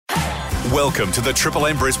Welcome to the Triple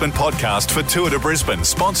M Brisbane podcast for Tour de Brisbane,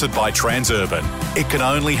 sponsored by Transurban. It can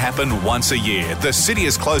only happen once a year. The city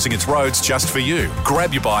is closing its roads just for you.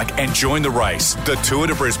 Grab your bike and join the race. The Tour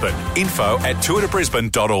de Brisbane. Info at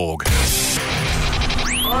tourdebrisbane.org.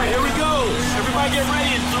 All right, here we go. Everybody get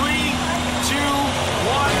ready in 3, 2,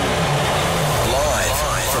 1. Live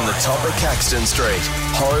from the top of Caxton Street,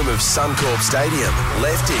 home of Suncorp Stadium,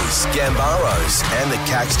 Lefties, Gambaros and the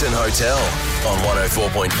Caxton Hotel. On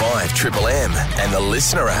 104.5 Triple M and the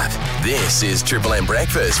Listener app. This is Triple M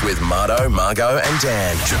Breakfast with Marto, Margot and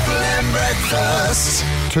Dan. Triple M Breakfast.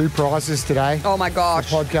 2 prizes today. Oh, my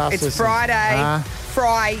gosh. The podcast it's listeners. Friday.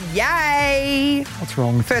 Friday. What's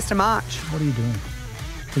wrong with 1st of March. What are you doing?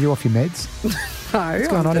 Are you off your meds? No,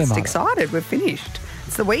 going on I'm here, just Margo? excited. We're finished.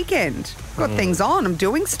 It's the weekend. Got things on. I'm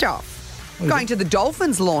doing stuff. Going to the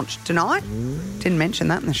Dolphins launch tonight. Didn't mention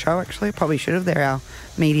that in the show, actually. Probably should have. They're our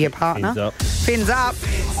media partner. Fins up.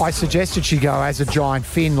 I suggested she go as a giant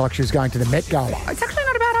fin like she was going to the Met Gala. It's actually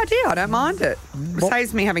not a bad idea. I don't mind it. It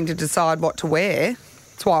saves me having to decide what to wear.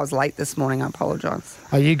 That's why I was late this morning. I apologise.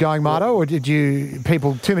 Are you going, Marto, or did you...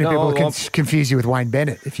 Too many people confuse you with Wayne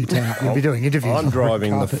Bennett if you turn up. You'll be doing interviews. I'm on the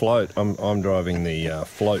driving the carpet. float. I'm driving the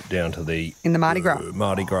float down to the... In the Mardi Gras?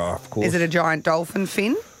 Mardi Gras, of course. Is it a giant dolphin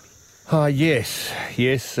fin? Yes.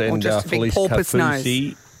 And just a big Felice porpoise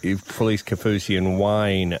nose? Felice Kafusi and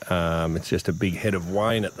Wayne. It's just a big head of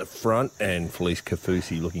Wayne at the front and Felice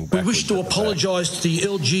Kafusi looking back. We wish to apologise to the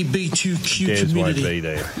LGBTQ Des won't community. be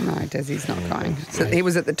there. No, Desi's not going. So he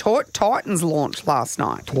was at the Titans launch last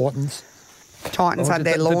night. Titans had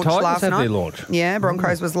their launch Titans last had night. their launch. Yeah,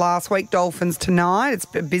 Broncos was last week. Dolphins tonight. It's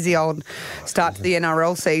a busy old start to the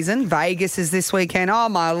NRL season. Vegas is this weekend. Oh,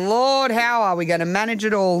 my Lord, how are we going to manage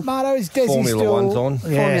it all? Marto, is Desi Formula still... One's on.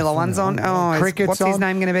 Yeah, Formula One's on. Oh, Cricket's what's his on.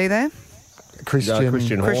 name going to be there? Christian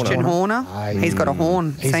Christian Horner. He's got a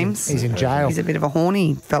horn, seems. He's in jail. He's a bit of a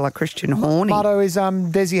horny fella, Christian Horny. Marto, is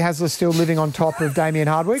Desi Hasler still living on top of Damien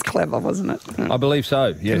Hardwick? Clever, wasn't it? I believe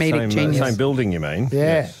so. Yeah, Comedic genius. same building, you mean?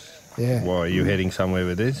 Yeah. Why, are you heading somewhere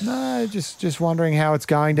with this? No, just wondering how it's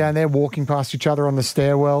going down there, walking past each other on the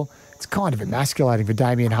stairwell. It's kind of emasculating for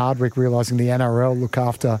Damien Hardwick, realising the NRL look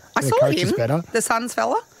after I their saw coaches him, better. the Suns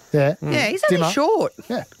fella. Yeah. Yeah, he's only Dimmer. short.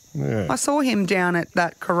 Yeah. I saw him down at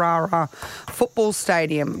that Carrara football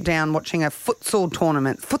stadium down watching a futsal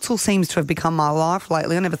tournament. Futsal seems to have become my life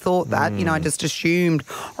lately. I never thought that. You know, I just assumed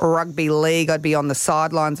rugby league. I'd be on the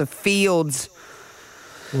sidelines of fields.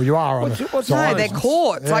 Well, you are on the No, sidelines. they're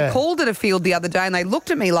courts. Yeah. I called it a field the other day and they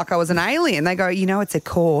looked at me like I was an alien. They go, you know, it's a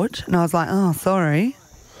court. And I was like, oh, sorry.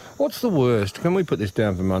 What's the worst? Can we put this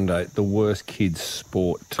down for Monday? The worst kids'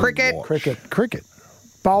 sport to Cricket. watch? Cricket.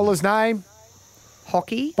 Bowler's name,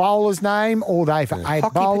 Hockey. bowler's name, all day for 8.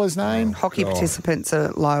 Hockey Bowler's name. Hockey participants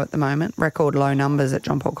are low at the moment. Record low numbers at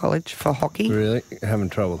John Paul College for hockey. Really?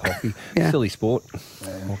 Having trouble with hockey? Yeah. Silly sport.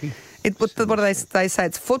 Hockey. What do they say?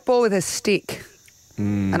 It's football with a stick.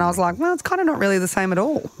 And I was like, well, it's kind of not really the same at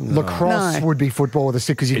all. Lacrosse No. would be football with a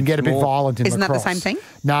stick because you can It's get a bit more- violent in Isn't that the lacrosse. same thing?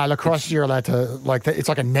 No, lacrosse you're allowed to, it's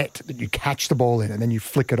like a net that you catch the ball in and then you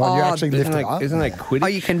flick it on. You Oh, actually lift Isn't it up. that Quidditch? Oh,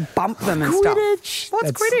 you can bump them and stuff. Quidditch.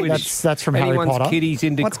 What's Quidditch? That's from Harry Anyone's Potter. kiddies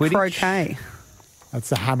into What's Quidditch? croquet? That's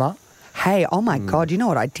the hammer. Hey, oh my God, you know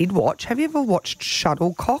what I did watch? Have you ever watched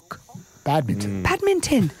shuttlecock? Badminton.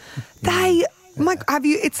 Badminton.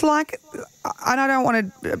 It's like, and I don't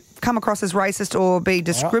want to come across as racist or be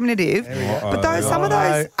discriminative, but some of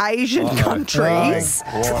those Asian countries.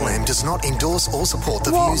 Triple M does not endorse or support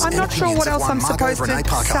the Well, views I'm and not sure opinions what of else one I'm Margot supposed to Renee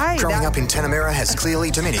Parker. say. Growing That- up in Tanamera has clearly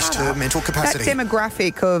diminished her mental That capacity.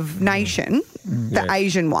 demographic of nation, the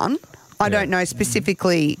Asian one, I don't know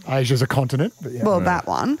specifically. Asia's a continent. But yeah. Well, that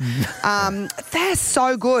one. They're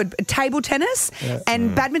so good. Table tennis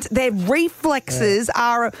and badminton, their reflexes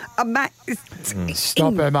are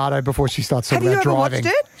Stop her, Marto, before she starts talking Have you about ever driving.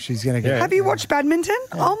 watched it? She's going to get... Have you watched badminton?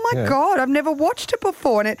 Oh, my God. I've never watched it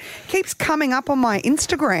before. And it keeps coming up on my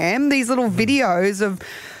Instagram, these little videos of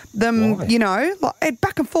them, you know, like,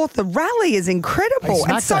 back and forth. The rally is incredible. They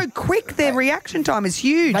smack And so that- quick. Their reaction time is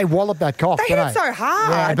huge. They wallop that cock, They hit don't it so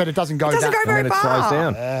hard. Yeah, but it doesn't go It doesn't that go very And then it slows far.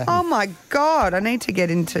 down. Oh, my God. I need to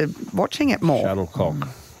get into watching it more. Shuttlecock.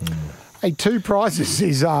 Hey, 2 prizes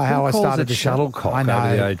is how I Who calls started it the show. shuttlecock I know.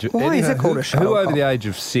 over the age of... Why is it called a Who shuttlecock? over the age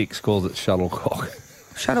of 6 calls it shuttlecock?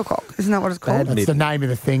 Shuttlecock. Isn't that what it's called? That's the name of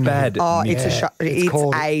the thing. Oh, it's It's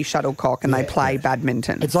called- a shuttlecock, and they play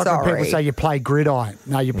badminton. It's like when people say you play gridiron.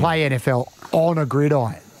 No, you play NFL on a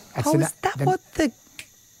gridiron. That's Oh, the is that what the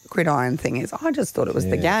gridiron thing is? I just thought it was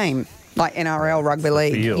the game. Like NRL, rugby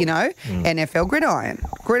league, field. you know, NFL gridiron.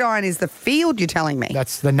 Gridiron is the field, you're telling me.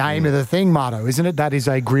 That's the name of the thing, Marto, isn't it? That is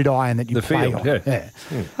a gridiron that you The play field, on. yeah.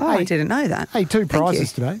 Oh, I didn't know that. Hey, 2 Thank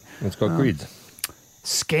prizes you. today. It's got grids.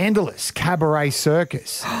 Scandalous Cabaret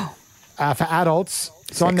Circus for adults.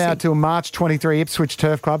 It's on now Sexy. till March 23, Ipswich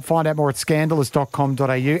Turf Club. Find out more at scandalous.com.au.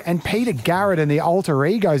 And Peter Garrett and the Alter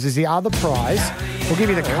Egos is the other prize. We'll give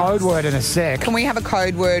you the code word in a sec. Can we have a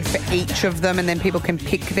code word for each of them and then people can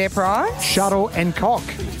pick their prize? Shuttle and cock.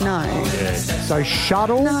 No. So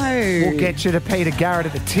Shuttle No. will get you to Peter Garrett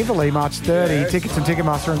at the Tivoli March 30. Tickets and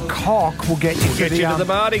Ticketmaster, and Cock will get you to Get the, you to the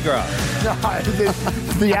Mardi Gras.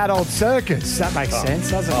 the adult circus. That makes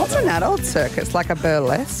sense, doesn't What's it? an adult circus? Like a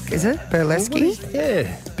burlesque, is it? Burlesque? Yeah.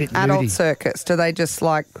 It's a bit Adult moody. circus. Do they just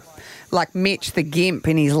like Mitch the Gimp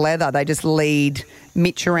in his leather? They just lead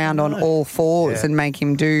Mitch around on all fours and make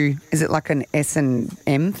him do. Is it like an S&M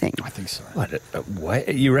thing? I think so.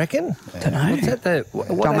 Wait, you reckon? Don't know. What's that? What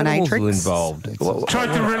animals are Dominatrix? involved? Try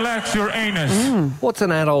to relax your anus. What's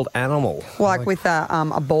an adult animal? Well, like with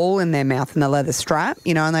a ball in their mouth and the leather strap,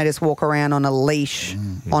 you know, and they just walk around on a leash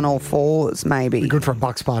on all fours, maybe. Good for a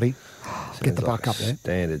bucks party. Get the buck up there.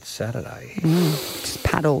 Standard Saturday. Just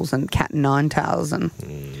paddles and cat and nine tails and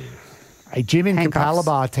Hey, Jim in Handcuffs.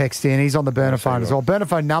 Capalaba text in. He's on the burner phone as well. Burner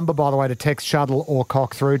phone number, by the way, to text Shuttle or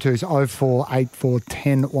Cock through to is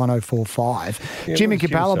 0484101045. Jim in what's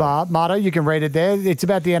Jim Capalaba, Marto, you can read it there. It's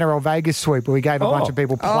about the NRL Vegas sweep where we gave a bunch of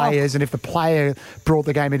people players, and if the player brought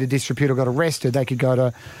the game into disrepute or got arrested, they could go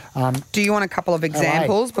to... Do you want a couple of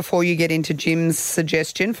examples before you get into Jim's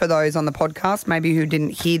suggestion for those on the podcast, maybe who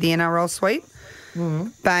didn't hear the NRL sweep?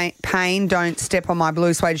 Payne, don't step on my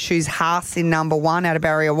blue suede shoes. Haas in number 1 out of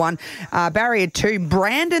barrier 1. Barrier 2,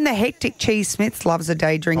 Brandon the Hectic Cheese Smith loves a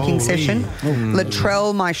day drinking session.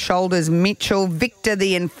 Latrell, my shoulders. Mitchell, Victor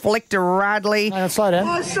the Inflictor Radley. Hang on, slow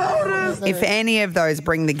down. If any of those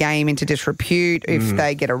bring the game into disrepute, if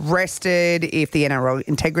they get arrested, if the NRL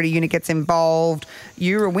integrity unit gets involved,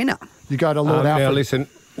 you're a winner. You go to Lord Now, Alfred. listen,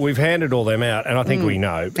 we've handed all them out, and I think we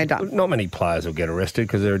know. They're done. Not many players will get arrested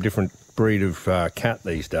because they're a different breed of cat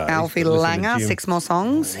these days. Alfie But listen to Langer, Jim. 6 more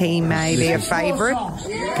songs. He may be a favourite.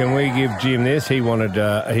 Can we give Jim this? He wanted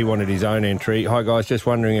his own entry. Hi guys, just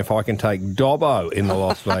wondering if I can take Dobbo in the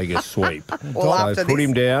Las Vegas sweep. Well, after so put this-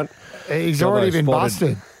 him down. He's Dobbo already been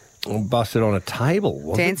spotted- busted. Busted on a table.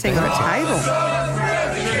 was it? Dancing on a table.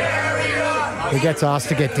 He gets asked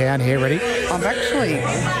to get down here. Ready? I've actually...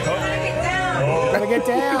 Gotta get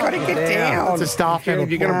down. Gotta get down. It's a staff member.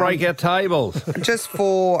 You're going to break our tables. Just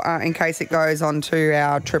for, in case it goes onto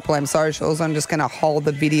our Triple M socials, I'm just going to hold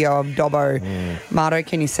the video of Dobbo. Marto,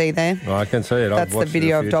 can you see there? I can see it. That's the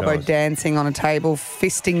video of Dobbo dancing on a table,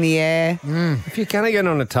 fisting the air. If you're going to get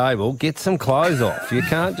on a table, get some clothes off. You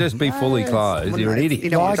can't just be fully clothed. You're an idiot. You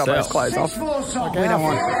don't want yourself. Dobbo's clothes off. We don't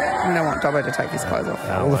want Dobbo to take his clothes off.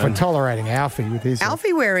 Well, if we're tolerating Alfie with his...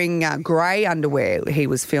 Alfie wearing grey underwear he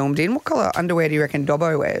was filmed in. What colour underwear do you reckon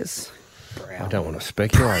Dobbo wears? I don't want to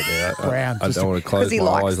speculate there. Brown, I just don't want to close Because he my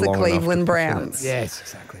likes eyes the long enough to Cleveland picture Browns. Yes,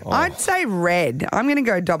 exactly. I'd say red. I'm going to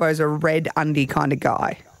go Dobbo's a red undie kind of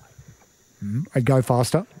guy. I'd go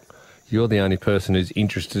faster. it. You're the only person who's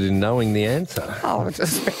interested in knowing the answer. Oh,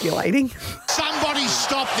 just speculating. Somebody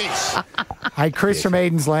stop this. Hey, Chris from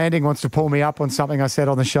Eden's Landing wants to pull me up on something I said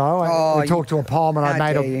on the show. We talked to a Palm and I how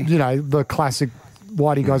made dare you. the classic,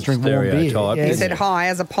 why do you guys drink warm beer? Stereotype. Yeah. He said, hi,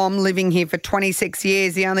 as a POM living here for 26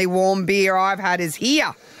 years, the only warm beer I've had is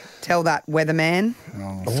here. Tell that weatherman.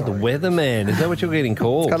 The weatherman. Is that what you're getting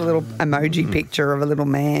called? Got a little emoji picture of a little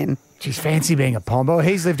man. Just fancy being a Palm. Well,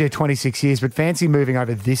 he's lived here 26 years, but fancy moving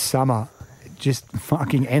over this summer. Just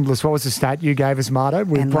fucking endless. What was the stat you gave us, Marto?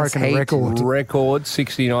 We've Endless broken a heat. record. Record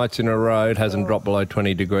 60 nights in a row. It hasn't dropped below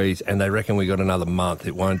 20 degrees, and they reckon we got another month.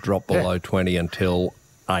 It won't drop below 20 until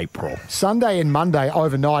April. Sunday and Monday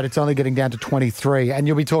overnight, it's only getting down to 23, and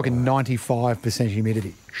you'll be talking 95%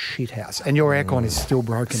 humidity. Shit house. And your aircon is still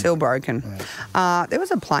broken. Still broken. There was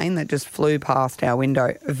a plane that just flew past our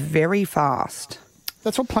window very fast.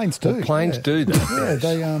 That's what planes do. Well, planes do that. Yeah,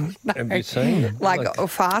 they Have you seen it? Like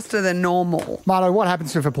faster than normal. Marto, what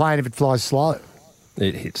happens to a plane if it flies slow?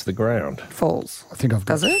 It hits the ground. Falls. I think I've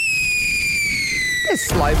got Does it? There's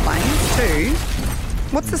slow planes too.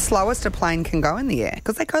 What's the slowest a plane can go in the air?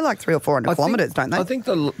 Because they go like 300 or 400 kilometres, don't they? I think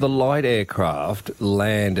the light aircraft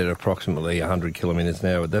land at approximately 100 kilometres an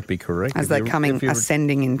hour. Would that be correct? As they're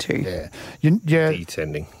ascending into. Yeah. Your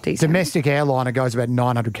descending. domestic airliner goes about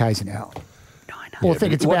 900 k's an hour. Well, I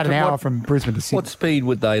think it's about an hour from Brisbane to Sydney. What speed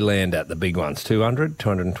would they land at, the big ones? 200,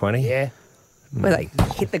 220? Yeah. where they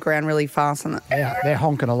hit the ground really fast and They're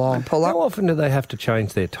honking along. pull up. How often do they have to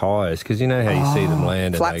change their tyres? Because you know how you see them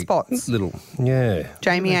land. Flat and they, spots. Yeah.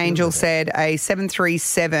 Jamie Angel said a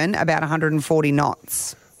 737 about 140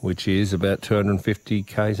 knots. Which is about 250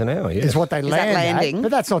 k's an hour, yes. Is what they Is that land at. landing? But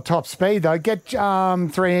that's not top speed, though. Get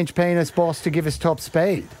 3-inch penis boss to give us top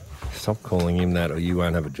speed. Stop calling him that or you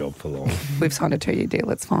won't have a job for long. We've signed a 2-year deal.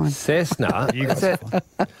 It's fine. Cessna, That's it.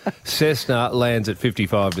 Cessna lands at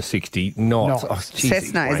 55 to 60 knots. Knots. Oh, geez,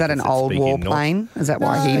 Cessna, is that an wankers old speak war in knots. plane? Is that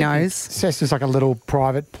why he knows? Cessna's like a little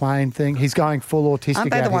private plane thing. He's going full autistic.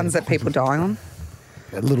 Aren't they out the here. ones that people die on?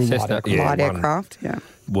 A little Cessna, lighter. yeah. Light one. aircraft? Yeah.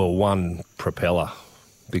 Well, one propeller.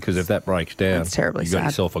 Because if that breaks down, That's terribly you've got sad.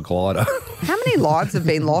 yourself a glider. How many lives have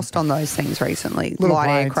been lost on those things recently? Little Light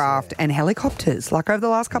planes, aircraft and helicopters. Like over the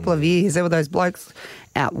last couple of years, there were those blokes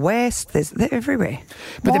out west. They're everywhere.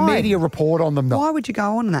 But the Why? media report on them, though. Why would you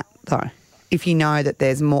go on that, though, if you know that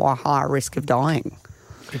there's more higher risk of dying?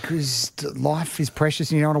 Because life is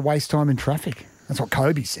precious and you don't want to waste time in traffic. That's what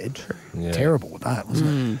Kobe said. Yeah. Terrible with that,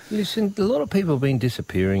 wasn't it? Listen, a lot of people have been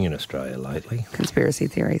disappearing in Australia lately. Conspiracy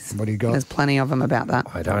theories. What do you got? There's plenty of them about that.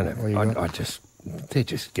 I don't know. What do you got? They're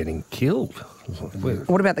just getting killed.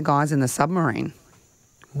 What about the guys in the submarine?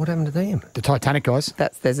 What happened to them? The Titanic guys.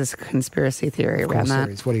 There's this conspiracy theory Of around course that.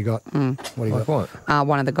 there is. What do you got? What do you Like got? what?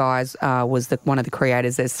 One of the guys was one of the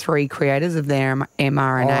creators. There's 3 creators of their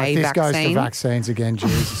mRNA this goes to vaccine. vaccines again,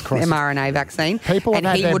 Jesus Christ. mRNA vaccine. People have and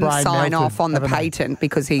had he their wouldn't brain sign melted, off on the haven't they? patent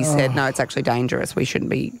because he said, no, it's actually dangerous. We shouldn't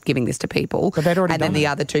be giving this to people. But they'd already and then done the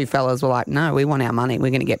it. other 2 fellas were like, no, we want our money. We're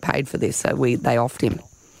going to get paid for this. So they offed him.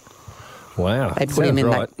 Wow. They put him Sounds in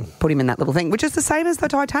right. put him in that little thing, which is the same as the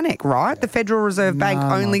Titanic, right? The Federal Reserve Bank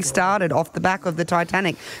only started off the back of the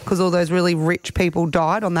Titanic because all those really rich people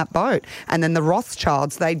died on that boat. And then the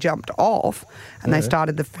Rothschilds, they jumped off and they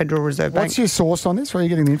started the Federal Reserve Bank. What's your source on this? Where are you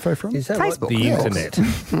getting the info from? Is that Facebook. what the Yeah.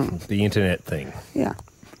 internet? The internet thing. Yeah.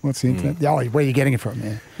 What's the internet? Oh, where are you getting it from?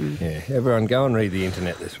 Yeah. Yeah. Everyone go and read the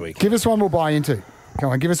internet this week. Give us one we'll buy into. Come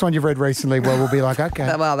on, give us one you've read recently where we'll be like,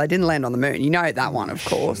 okay. Well, they didn't land on the moon. You know that one, of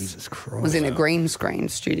course. Jesus Christ. Was in a green screen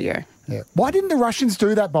studio. Yeah. Why didn't the Russians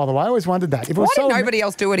do that, by the way? I always wondered that. If it Why was did so nobody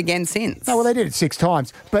else do it again since? No, well, they did it 6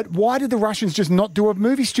 times. But why did the Russians just not do a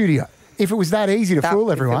movie studio if it was that easy to fool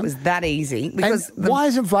everyone? If it was that easy. And Because why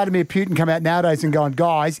hasn't Vladimir Putin come out nowadays and gone,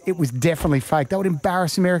 guys, it was definitely fake? That would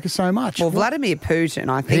embarrass America so much. Well, Vladimir Putin,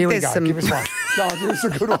 I think Here we there's go. some... Give us one. Go on, give us a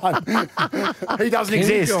good one. He doesn't Kim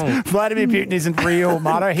exist. Jong- Vladimir Putin isn't real,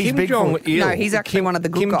 Marto. He's Kim Bigfoot. Jong-il. No, he's actually one of the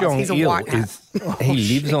good Kim guys. Jong-il He's a white hat.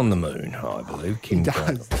 he lives on the moon, I believe. Kim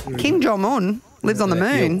Jong. Kim Jong-un lives on the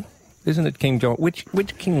moon. Isn't it Kim Jong? Which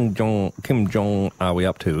Kim Jong are we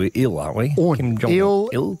up to? Il, aren't we? Un. Kim Jong Il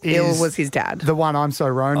Il. Il is was his dad. The one I'm so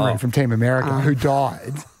Rowan from Team America who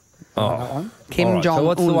died. Kim All right, Jong-un. so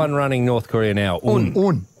what's the one running North Korea now?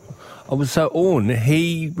 Un. Oh, so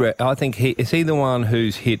I think is he the one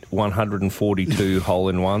who's hit 142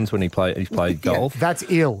 hole-in-ones when he's played golf? Yeah, that's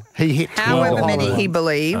ill. He hit 12 However many hole-in-ones. he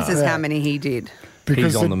believes is how many he did.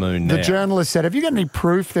 Because on the moon The now. journalist said, have you got any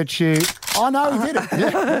proof that you... Oh, no, he did it.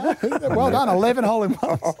 Yeah. Well done, 11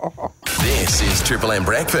 hole-in-ones. This is Triple M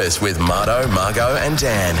Breakfast with Marto, Margot and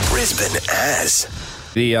Dan. Brisbane as.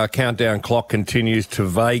 The countdown clock continues to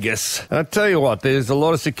Vegas. I tell you what, there's a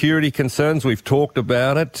lot of security concerns. We've talked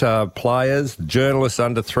about it. Players, journalists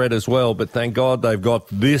under threat as well. But thank God they've got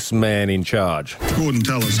this man in charge. Gordon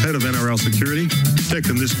Tallis, head of NRL security,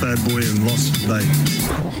 protecting this bad boy in Las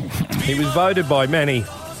Vegas. He was voted by many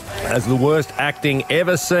as the worst acting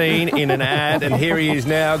ever seen in an ad. And here he is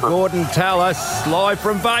now, Gordon Tallis, live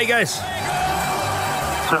from Vegas.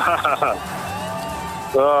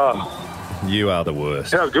 You are the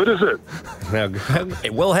worst. How good is it?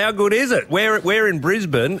 How good is it? We're in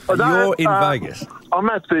Brisbane. You're in Vegas. I'm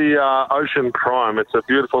at the Ocean Prime. It's a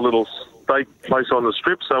beautiful little steak place on the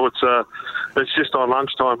strip, so it's just on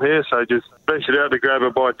lunchtime here. So just ventured out to grab a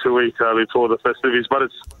bite to eat before the festivities. But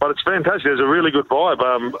it's fantastic. There's a really good vibe.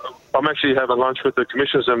 I'm actually having lunch with the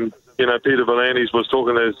commissioners, and Peter V'landys was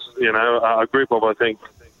talking. There's a group of I think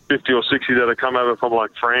 50 or 60 that had come over from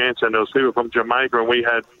like France, and there was people from Jamaica, and we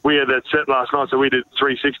had that set last night, so we did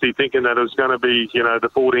 360 thinking that it was going to be the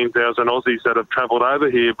 14,000 Aussies that have travelled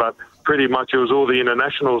over here, but pretty much it was all the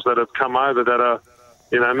internationals that have come over that are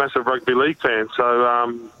massive rugby league fans. So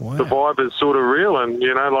the vibe is sort of real, and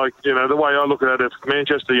the way I look at it, if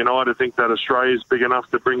Manchester United think that Australia is big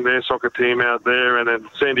enough to bring their soccer team out there, and then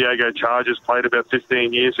San Diego Chargers played about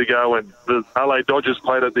 15 years ago, and the LA Dodgers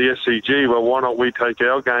played at the SCG, well, why not we take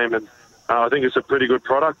our game? And I think it's a pretty good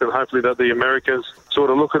product, and hopefully that the Americans sort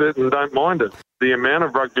of look at it and don't mind it. The amount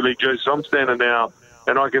of rugby league jerseys, I'm standing now,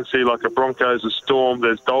 and I can see like a Broncos, a Storm,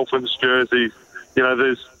 there's Dolphins jerseys,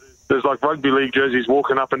 there's like rugby league jerseys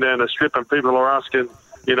walking up and down the strip, and people are asking,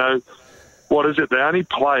 what is it? They only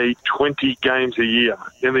play 20 games a year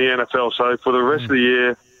in the NFL. So for the rest of the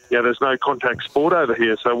year, there's no contact sport over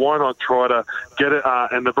here. So why not try to get it?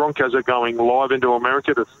 And the Broncos are going live into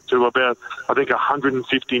America to about, I think,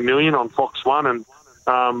 150 million on Fox 1. And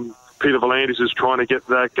Peter V'landys is trying to get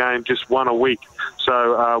that game just one a week.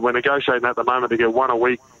 So we're negotiating at the moment to get one a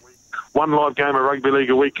week, one live game of rugby league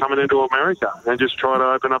a week coming into America, and just try to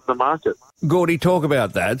open up the market. Gordy, talk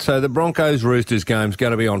about that. So the Broncos-Roosters game's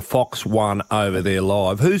going to be on Fox 1 over there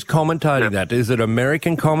live. Who's commentating that? Is it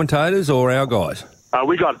American commentators or our guys?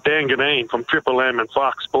 We got Dan Ganeen from Triple M and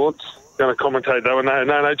Fox Sports going to commentate that one.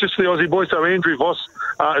 No, just the Aussie boys. So Andrew Voss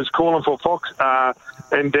is calling for Fox,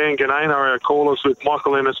 and Dan Ganeen are our callers with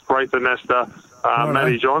Michael Ennis, Braithen Nesta,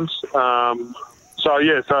 Matty Johns. So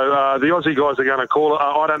the Aussie guys are going to call it.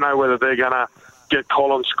 I don't know whether they're going to get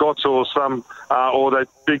Colin Scotts or or that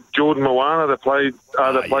big Jordan Moana that plays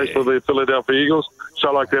for the Philadelphia Eagles.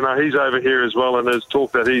 So he's over here as well, and there's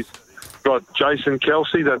talk that he's got Jason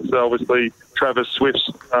Kelsey. That's obviously Travis Swift's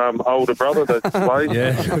older brother that plays.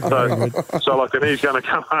 And he's going to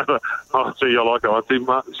come over. Oh, see, you like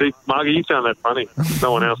it. See, Margie, you found that funny.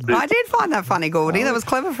 No one else did. I did find that funny, Gordy. That was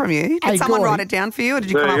clever from you. Did someone write it down for you, or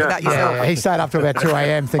did you come up with that yourself? Yeah, he stayed up to about 2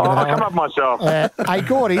 a.m. thinking of that. I'll come up myself. Hey,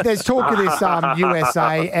 Gordy, there's talk of this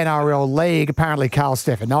USA NRL league. Apparently, Carl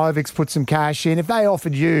Stefanovic's put some cash in. If they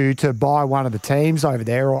offered you to buy one of the teams over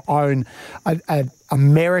there or own an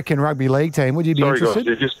American rugby league team, would you be interested? Sorry, guys,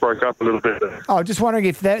 you just broke up a little bit there. Oh, just wondering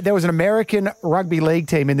if there was an American rugby league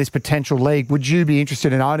team in this potential league, would you be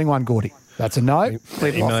interested in owning one, Gordy? That's a no.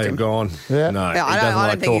 He may have gone. Yeah. No, he doesn't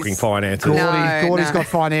like talking finances. Gordy's got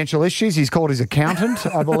financial issues. He's called his accountant,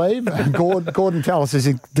 I believe. And Gordon Tallis has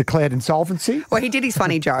declared insolvency. Well, he did his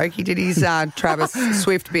funny joke. He did his Travis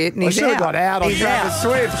Swift bit, and he's should out. have got out on Travis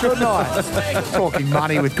Swift, shouldn't I? Talking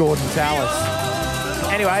money with Gordon Tallis.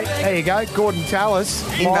 Anyway, there you go. Gordon Tallis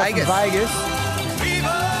in Vegas.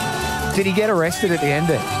 Did he get arrested at the end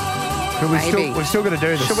there? We're still going to do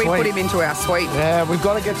the Should suite. we put him into our suite? Yeah, we've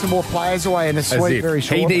got to get some more players away in the suite very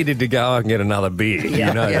shortly. He needed to go and get another beer.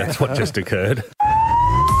 That's what just occurred. Look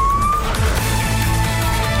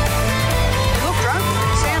drunk,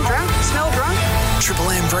 sound drunk, smell drunk. Triple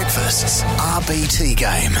M Breakfast's RBT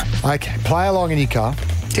game. Okay, play along in your car.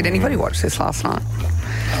 Did anybody watch this last night?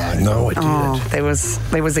 No, I didn't. Oh, there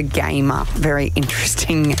was a gamer, very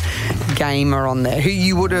interesting gamer on there who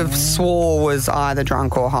you would have swore was either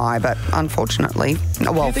drunk or high, but fortunately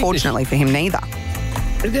for him, neither.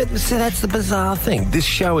 So that's the bizarre thing. This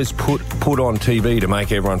show is put on TV to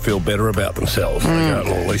make everyone feel better about themselves. They go,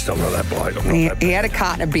 well, at least I'm not that bloke. He had a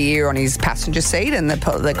carton of beer on his passenger seat, and the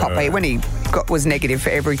copper, when he was negative for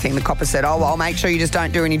everything, the copper said, I'll make sure you just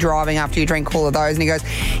don't do any driving after you drink all of those. And he goes,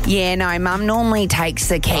 yeah, no, Mum normally takes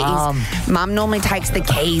the keys. Mum normally takes the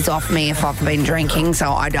keys off me if I've been drinking,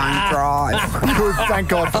 so I don't drive. Good, thank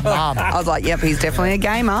God for Mum. I was like, yep, he's definitely a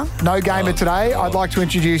gamer. No gamer today. I'd like to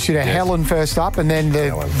introduce you to Helen first up, and then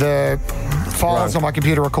the files on my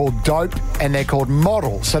computer are called Dope, and they're called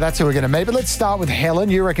Model. So that's who we're going to meet. But let's start with Helen.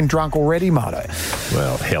 You reckon drunk already, Marto?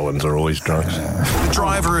 Well, Helens are always drunk. The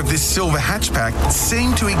driver of this silver hatchback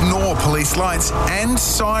seemed to ignore police lights and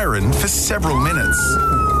siren for several minutes.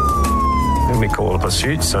 Let me call a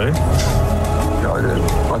pursuit soon. I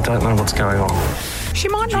don't know what's going on. She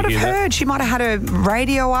might not have heard. She might have had her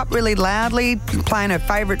radio up really loudly, playing her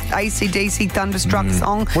favourite AC/DC Thunderstruck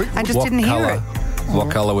song, and just didn't hear it. What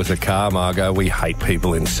colour was the car, Margot? We hate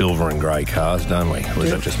people in silver and grey cars, don't we? Or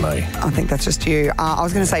is that just me? I think that's just you. I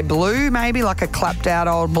was going to say blue, maybe, like a clapped-out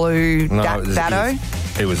old blue Datto.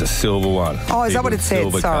 It was a silver one. Oh, is that what it said?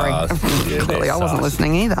 Sorry. Clearly, I wasn't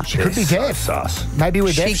listening either. She could be deaf. Maybe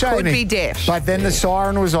we're deaf. She could be deaf. But then the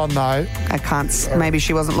siren was on, though. I can't. Maybe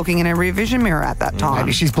she wasn't looking in her rear vision mirror at that time.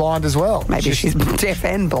 Maybe she's blind as well. Maybe she's deaf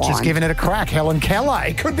and blind. Just giving it a crack. Helen Keller.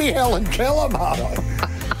 It could be Helen Keller, Marto.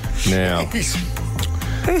 Now...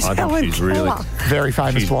 Who's Helen Keller? Very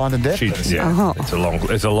famous blind and deaf person.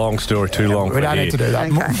 It's a long story, too long. We don't need to do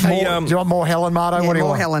that. Okay. Do you want more Helen, Marto? What do you want?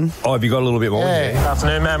 More Helen. Oh, have you got a little bit more? Yeah. Good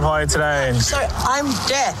afternoon, ma'am. How are you today? So I'm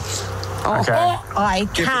deaf. Okay. I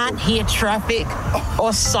can't hear traffic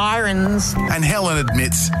or sirens. And Helen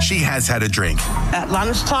admits she has had a drink. At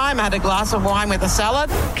lunchtime, I had a glass of wine with a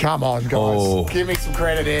salad. Come on, guys. Oh. Give me some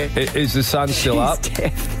credit here. Is the sun still up?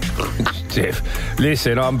 Jeff,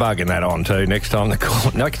 listen, I'm bugging that on too. Next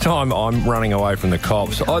time I'm running away from the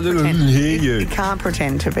cops, I didn't hear you. You can't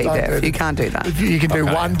pretend to be deaf. You can't do that. You can do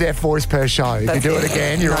one deaf voice per show. If you do it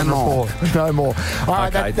again, you're on report. No more. All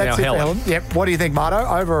right, that's it, Helen. Yep. What do you think, Marto?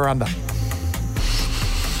 Over or under?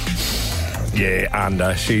 Yeah,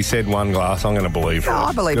 under. She said 1 glass. I'm going to believe her. No,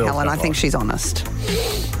 I believe Girl's Helen. I not think right. she's honest.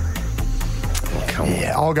 Come on.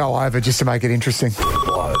 Yeah, I'll go over just to make it interesting.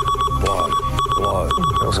 Blow.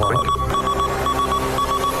 That was quick.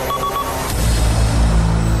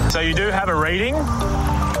 So you do have a reading,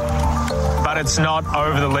 but it's not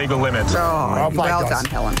over the legal limit. Oh, well guys. done,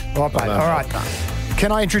 Helen. Well played. All right.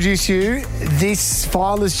 Can I introduce you? This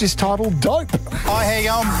file is just titled Dope. Hi, how you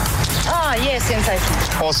going? Oh, yeah,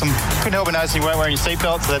 sensational. Awesome. Couldn't help but notice you weren't wearing your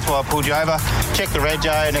seatbelt, so that's why I pulled you over. Checked the reg,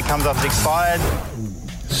 and it comes up as expired.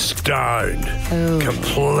 Stoned.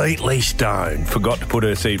 Completely stoned. Forgot to put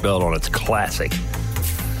her seatbelt on. It's classic.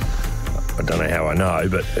 I don't know how I know,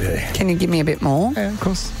 but... Can you give me a bit more? Yeah, of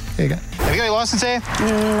course. There you go. Have you got your licence there?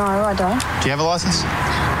 No, I don't. Do you have a licence?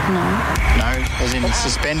 No. No, as in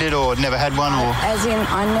suspended or never had one, or... As in,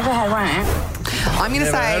 I never had one.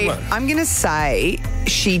 I'm going to say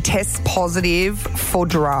she tests positive for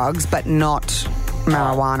drugs, but not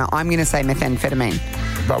marijuana. I'm going to say methamphetamine.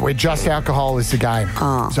 But we're just alcohol is the game.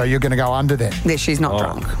 So you're going to go under then. Yeah, she's not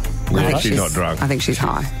drunk. Yeah, I think she's not drunk. I think she's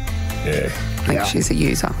high. Yeah. I think she's a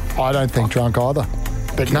user. I don't think drunk either.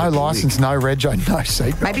 But no licence, no rego, no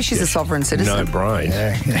seatbelt. Maybe she's a sovereign citizen. No brain.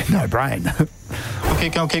 Yeah, no brain.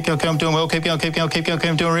 Keep going, I'm doing well. Keep going,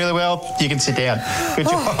 I'm doing really well. You can sit down. Good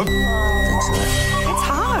job. It's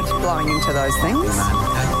hard blowing into those things.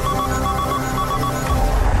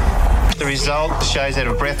 The result shows that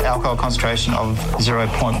a breath alcohol concentration of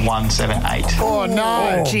 0.178. Oh,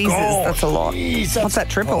 no. Jesus, God. that's a lot. Jeez, What's that,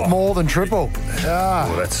 triple? More than triple.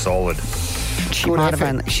 Oh, that's solid. She might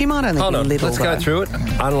only Hold be on, little. let's go through it.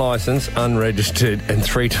 Unlicensed, unregistered, and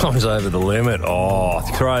 3 times over the limit. Oh,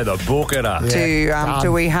 throw the book at her.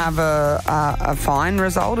 Do we have a fine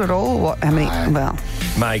result at all? What? How many? Well,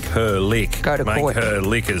 Make her lick. Go to court. Make her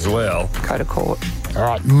lick as well. Go to court. All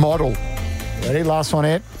right, model. Ready? Last one,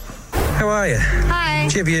 Ed. How are you? Hi.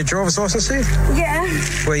 Do you have your driver's licence here? Yeah.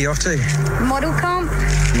 Where are you off to? Model comp.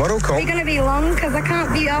 Model Are you comp? going to be long? Because I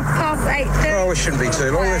can't be off past 8:30. Oh, it shouldn't be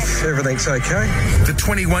too long if everything's okay. The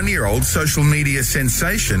 21-year-old social media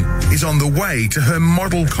sensation is on the way to her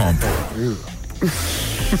model comp.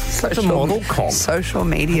 Social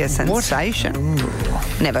media sensation.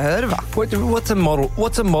 Never heard of her. What's a model?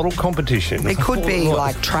 What's a model competition? It could be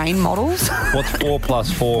like train models. What's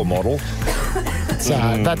 4+4 model?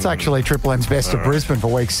 That's actually Triple M's best of Brisbane for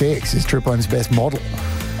week 6. Is Triple M's best model?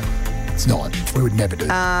 It's not. We would never do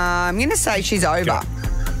that. I'm going to say she's over.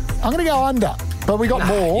 I'm going to go under. But we got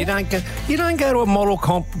more. You don't go to a model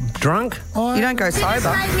comp drunk. You don't go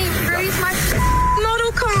sober. Made me bruise my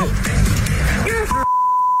model comp. You're a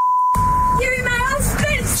you, mate. I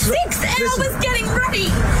spent 6 hours getting ready.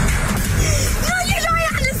 No, you don't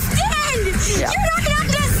understand. Yeah. You don't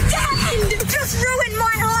understand. You just ruined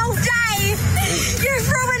my whole day. You've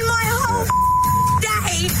ruined my whole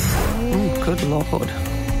day. Good Lord.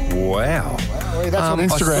 Wow. That's what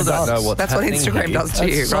Instagram does. That's what Instagram does to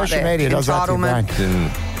you, right Social there. media does that to your brain.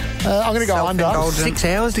 Entitlement. I'm going to go under. 6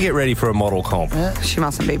 hours to get ready for a model comp. She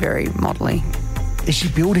mustn't be very modelly. Is she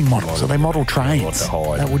building models? Are they model trains? What to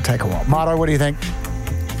hide. That would take a while. Marto, what do you think?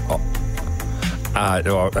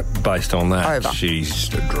 Based on that, Over. she's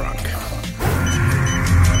drunk.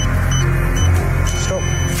 Stop.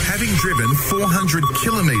 Having driven 400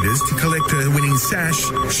 kilometres to collect her winning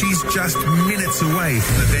sash, she's just minutes away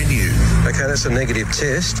from the venue. Okay, that's a negative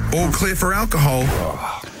test. All clear for alcohol.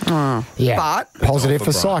 Yeah. But Positive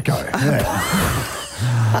for psycho.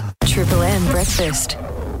 Triple M breakfast.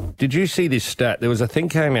 Did you see this stat? There was a thing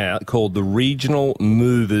came out called the Regional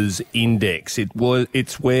Movers Index.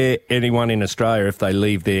 It's where anyone in Australia, if they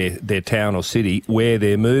leave their town or city, where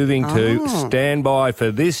they're moving to. Stand by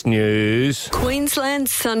for this news.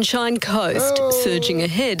 Queensland's Sunshine Coast surging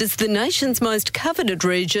ahead as the nation's most coveted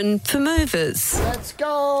region for movers. Let's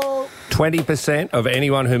go. 20% of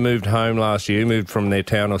anyone who moved home last year, moved from their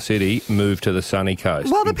town or city, moved to the sunny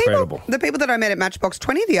coast. Well, the Incredible. people that I met at Matchbox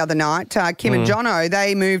 20 the other night, Kim and Jono,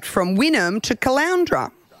 they moved from Wynnum to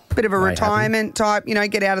Caloundra. Bit of a retirement type,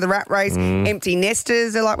 get out of the rat race. Empty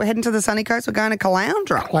nesters. They're like, we're heading to the sunny coast. We're going to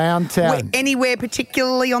Caloundra. Clowntown. Anywhere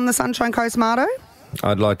particularly on the Sunshine Coast, Marto?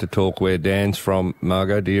 I'd like to talk where Dan's from.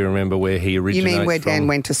 Margot, do you remember where he originates You mean where from? Dan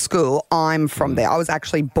went to school? I'm from there. I was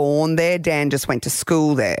actually born there. Dan just went to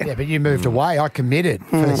school there. Yeah, but you moved away. I committed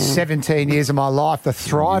for 17 years of my life. The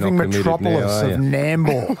thriving You're not committed metropolis now, of are you?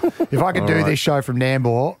 Nambour. If I could do this show from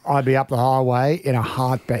Nambour, I'd be up the highway in a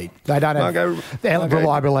heartbeat. They don't have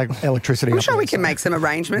reliable electricity. I'm up sure there, we can make some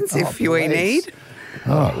arrangements if you need.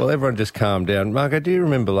 All right, well, everyone just calm down. Margot, do you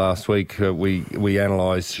remember last week we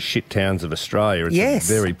analysed shit towns of Australia? It's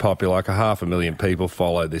very popular, like 500,000 people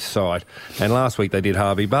follow this site. And last week they did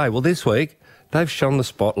Harvey Bay. Well, this week they've shone the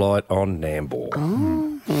spotlight on Nambour.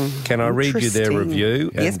 Can I read you their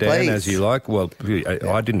review? And Yes, Dan, please. as you like. Well,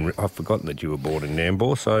 I've forgotten that you were born in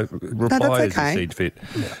Nambour, so reply as you see fit.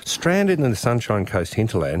 Stranded in the Sunshine Coast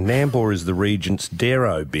hinterland, Nambour is the region's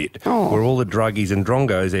Darrow bit, where all the druggies and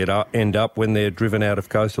drongos end up when they're driven out of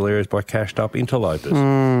coastal areas by cashed-up interlopers.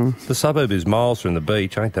 The suburb is miles from the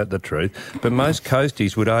beach, ain't that the truth? But most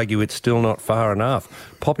coasties would argue it's still not far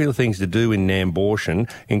enough. Popular things to do in Nambourshire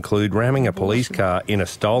include ramming a police car in a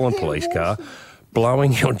stolen police car,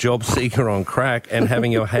 blowing your job seeker on crack, and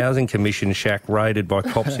having your housing commission shack raided by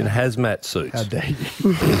cops in hazmat suits. How dare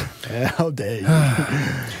you? How dare you?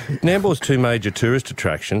 Nambour's two major tourist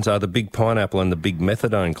attractions are the Big Pineapple and the Big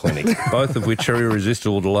Methadone Clinic, both of which are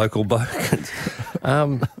irresistible to local bokens.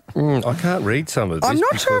 I can't read some of this. I'm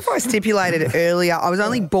not sure if I stipulated it earlier. I was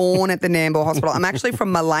only born at the Nambour Hospital. I'm actually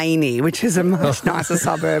from Mullaney, which is a much nicer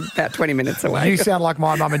suburb about 20 minutes away. You sound like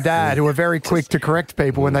my mum and dad, who are very quick to correct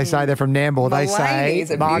people when they say they're from Nambour. They say,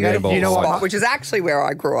 Margaret, you know what? Which is actually where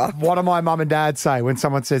I grew up. What do my mum and dad say when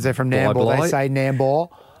someone says they're from Nambour? They say Nambour.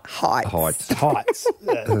 Heights.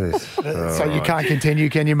 So you can't continue,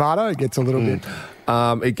 can you, Marto? It gets a little bit...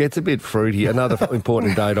 It gets a bit fruity. Another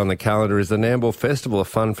important date on the calendar is the Nambour Festival, a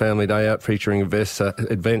fun family day out featuring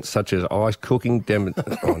events such as ice cooking.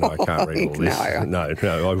 Oh, no, I can't read all this. No.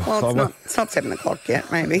 Well, it's not 7 o'clock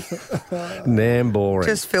yet, maybe. Nambour.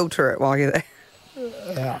 Just filter it while you're there.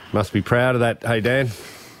 Yeah. Must be proud of that. Hey, Dan.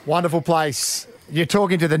 Wonderful place. You're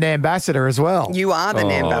talking to the Nambassador as well. You are the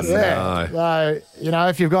Nambassador. No. So,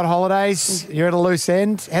 if you've got holidays, you're at a loose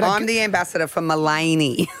end. I'm the ambassador for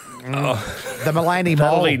Mullaney. The Mullaney Mole.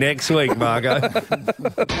 Probably next week, Margot. Margo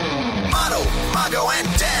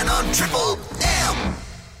and Dan on Triple M.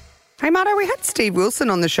 Hey, Marto, we had Steve Wilson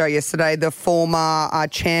on the show yesterday, the former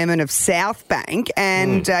chairman of South Bank,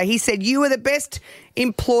 and he said you were the best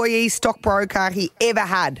employee stockbroker he ever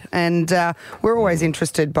had. And we're always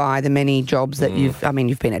interested by the many jobs that you've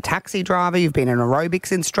been a taxi driver, you've been an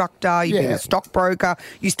aerobics instructor, you've been a stockbroker.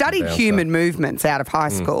 You studied human movements out of high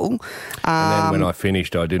school. And then when I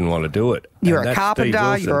finished, I didn't want to do it. You're a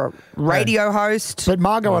carpenter, you're a radio host. But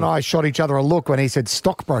Margot and I shot each other a look when he said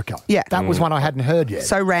stockbroker. Yeah. That was one I hadn't heard yet.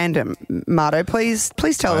 So random. Marto, please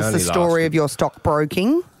tell us the story of your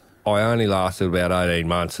stockbroking. I only lasted about 18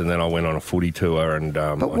 months and then I went on a footy tour and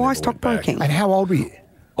But why stockbroking? And how old were you?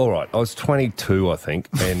 All right, I was 22, I think,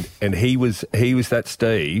 and he was that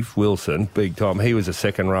Steve Wilson, big time. He was a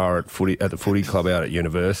second rower at the footy club out at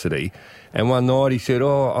university. And one night he said,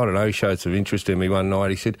 I don't know, he showed some interest in me one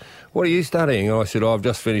night. He said, what are you studying? And I said, I've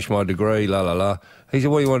just finished my degree, la, la, la. He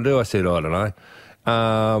said, what do you want to do? I said, I don't know.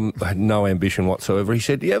 I had no ambition whatsoever. He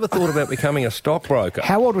said, you ever thought about becoming a stockbroker?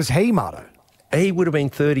 How old was he, Marto? He would have been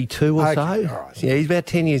 32 or so. Right. Yeah, he's about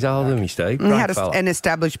 10 years older than me, Steve. He had an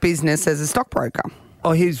established business as a stockbroker.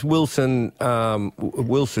 Oh, his Wilson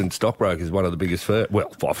stockbroker is one of the biggest firms. Well,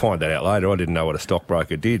 I'll find that out later. I didn't know what a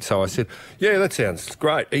stockbroker did. So I said, yeah, that sounds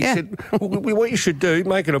great. He said, well, what you should do,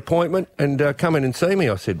 make an appointment and come in and see me.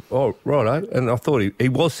 I said, oh, righto. And I thought he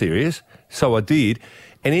was serious. So I did.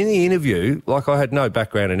 And in the interview, like I had no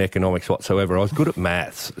background in economics whatsoever. I was good at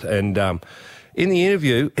maths. And in the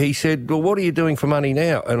interview, he said, well, what are you doing for money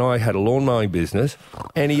now? And I had a lawn mowing business.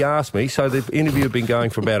 And he asked me, so the interview had been going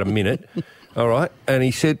for about a minute. All right. And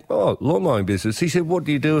he said, lawn mowing business. He said, what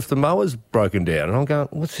do you do if the mower's broken down? And I'm going,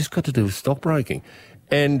 what's this got to do with stockbroking?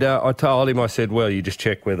 And I told him, I said, well, you just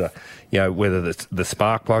check whether the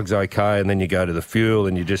spark plug's okay, and then you go to the fuel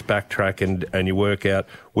and you just backtrack and you work out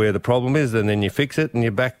where the problem is, and then you fix it and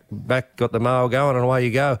you back got the mower going and away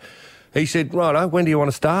you go. He said, righto, when do you want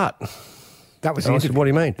to start? That was I said, what do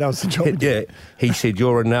you mean? That was the job. Yeah. He said,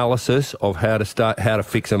 your analysis of how to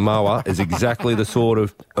fix a mower is exactly the sort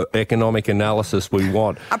of economic analysis we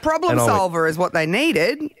want. A problem solver is what they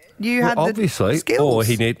needed. You had obviously, the skills.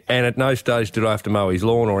 And at no stage did I have to mow his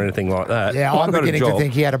lawn or anything like that. Yeah, I'm beginning to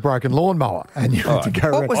think he had a broken lawnmower and you had to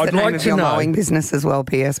go. What was the name of your mowing business as well,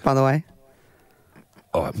 PS, by the way?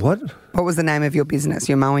 What? What was the name of your business,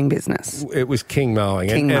 your mowing business? It was King Mowing.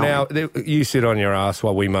 You sit on your ass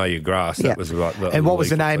while we mow your grass. Yeah. That was like and what was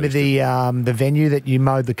the name of the venue that you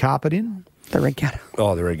mowed the carpet in? The Regatta.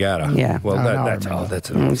 Oh, the Regatta. Yeah. Well, that's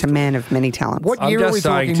he's a man of many talents. What year are we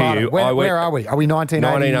talking about? Where are we? Are we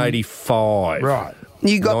 1985. Right.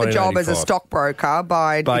 You got the job as a stockbroker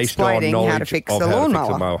by explaining how to fix the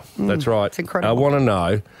lawnmower. That's right. It's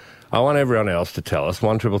incredible. I want everyone else to tell us,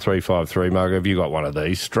 133353, Margo, have you got one of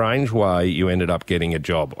these? Strange way you ended up getting a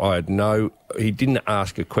job. He didn't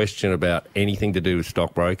ask a question about anything to do with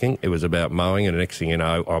stockbroking. It was about mowing, and the next thing you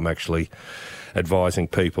know, I'm actually advising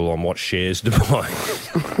people on what shares to buy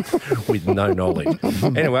with no knowledge.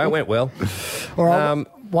 Anyway, it went well. All right,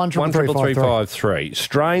 1-3-3-5-3.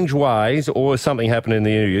 Strange ways, or something happened in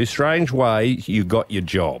the interview, strange way you got your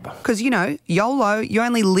job. Because, YOLO, you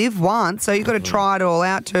only live once, so you've got to try it all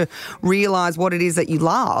out to realise what it is that you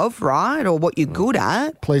love, right, or what you're good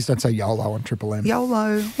at. Please don't say YOLO on Triple M.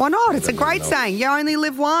 YOLO. Why not? It's a great saying. You only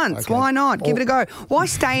live once. Okay. Why not? Give it a go. Why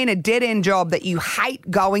stay in a dead-end job that you hate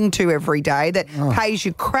going to every day that pays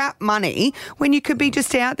you crap money when you could be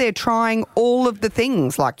just out there trying all of the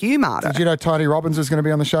things like you, Marta? Did you know Tony Robbins is going to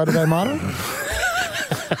be on the show today, Marta?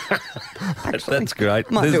 That's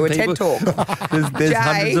great. Might do a TED Talk. There's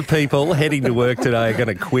hundreds of people heading to work today are going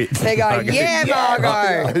to quit. They go,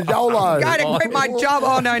 Margo. YOLO. Go to quit my job.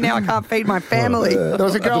 Oh, no, now I can't feed my family. There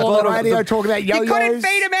was a girl on the radio talking about yo-yos. You couldn't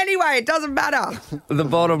feed them anyway. It doesn't matter. The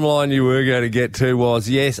bottom line you were going to get to was,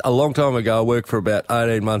 yes, a long time ago, I worked for about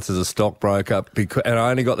 18 months as a stockbroker, and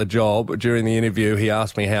I only got the job. During the interview, he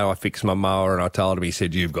asked me how I fixed my mower, and I told him, he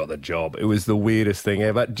said, you've got the job. It was the weirdest thing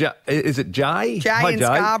ever. Is it Jay? Jay in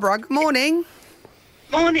Scarborough. Good morning.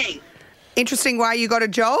 Morning. Interesting way you got a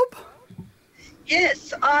job?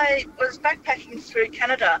 Yes, I was backpacking through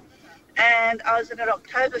Canada and I was at an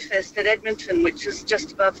Oktoberfest at Edmonton, which is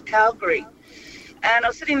just above Calgary. And I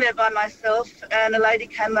was sitting there by myself and a lady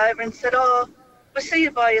came over and said, oh, we see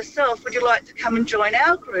you by yourself. Would you like to come and join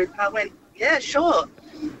our group? I went, yeah, sure.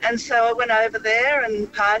 And so I went over there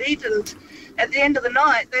and partied, and at the end of the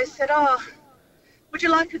night they said, oh, would you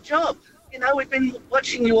like a job? We've been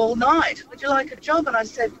watching you all night. Would you like a job? And I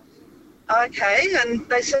said, okay. And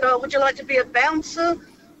they said, oh, would you like to be a bouncer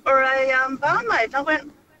or a barmaid? And I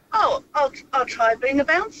went, oh, I'll try being a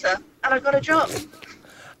bouncer. And I got a job.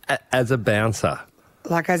 As a bouncer?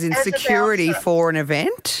 Like as in security for an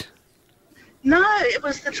event? No, it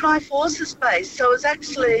was the Tri-Forces base. So it was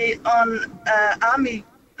actually on Army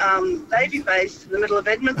Navy base in the middle of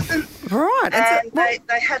Edmonton. Right. And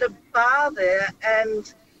they had a bar there,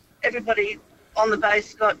 and everybody on the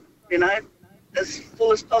base got, as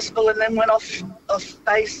full as possible, and then went off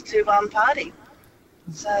base to party.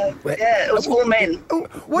 So it was all men.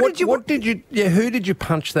 Who did you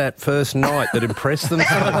punch that first night that impressed them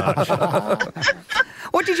so much?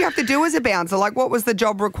 What did you have to do as a bouncer? Like, what was the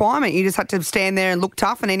job requirement? You just had to stand there and look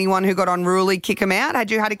tough, and anyone who got unruly, kick them out?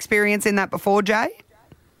 Had you had experience in that before, Jay?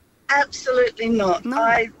 Absolutely not.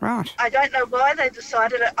 No, right. I don't know why they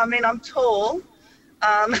decided it. I mean, I'm tall.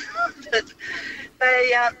 But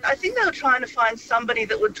I think they were trying to find somebody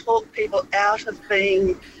that would talk people out of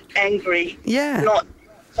being angry, not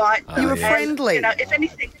fight them. You were friendly. If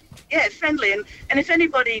anything, friendly. And if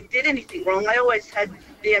anybody did anything wrong, I always had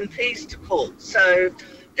the MPs to call. So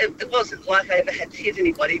it wasn't like I ever had to hit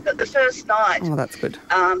anybody. But the first night that's good.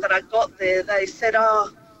 That I got there, they said,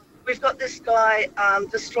 oh, we've got this guy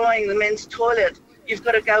destroying the men's toilet. You've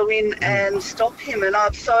got to go in and stop him. And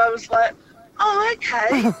so I was like, oh,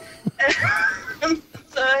 okay.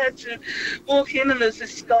 So I had to walk in, and there's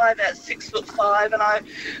this guy about 6'5", and I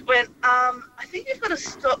went, I think you've got to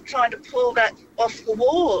stop trying to pull that off the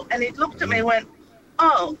wall. And he looked at me and went,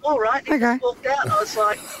 oh, all right. And he just walked out, and I was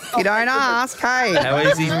like, you don't ask, hey. How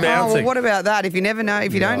easy is bouncing? Well, what about that? If you never know,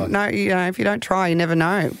 if you don't know, if you don't try, you never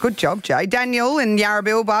know. Good job, Jay. Daniel in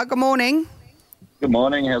Yarrabilba, good morning. Good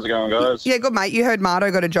morning. How's it going, guys? Yeah, good, mate. You heard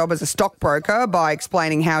Marto got a job as a stockbroker by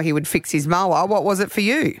explaining how he would fix his mower. What was it for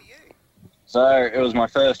you? So it was my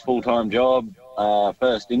first full-time job,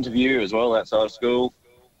 first interview as well outside of school.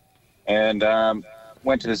 And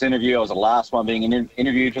went to this interview. I was the last one being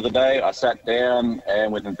interviewed for the day. I sat down,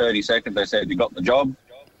 and within 30 seconds they said, you got the job.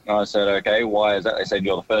 And I said, okay, why is that? They said,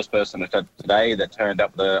 you're the first person today that turned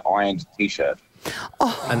up the ironed T-shirt.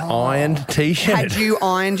 Oh. An ironed T-shirt? Had you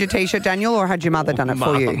ironed your T-shirt, Daniel, or had your mother done it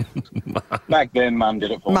for you? Back then, Mum did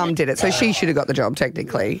it for me. Mum did it, so she should have got the job,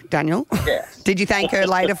 technically. Daniel? Yeah. Did you thank her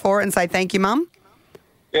later for it and say, thank you, Mum?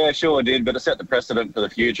 Yeah, sure did, but it set the precedent for the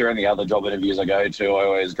future. Any other job interviews I go to, I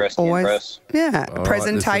always dress to impress. Yeah,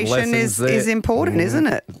 presentation is important, isn't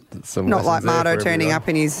it? Not like Marto turning up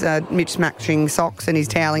in his mismatching socks and his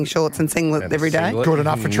toweling shorts and singlet every day. Good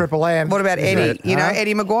enough for Triple M. What about Eddie?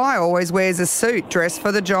 Eddie Maguire always wears a suit, dressed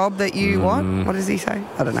for the job that you want. What does he say?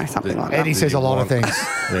 I don't know, something like that. Eddie says a lot of things.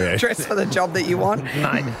 Dress for the job that you want.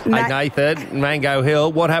 Hey, Nathan, Mango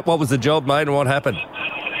Hill, what was the job, mate, and what happened?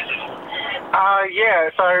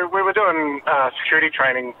 So we were doing security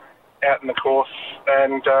training out in the course,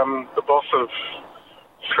 and the boss of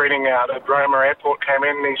screening out at Roma Airport came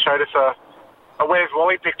in and he showed us a Where's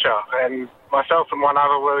Wally picture, and myself and one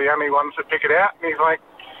other were the only ones that pick it out, and he's like,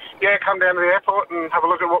 yeah, come down to the airport and have a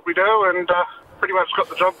look at what we do, and pretty much got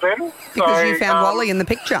the job then. Because you found Wally in the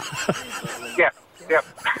picture. Yep.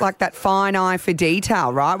 Like that fine eye for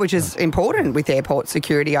detail, right? Which is important with airport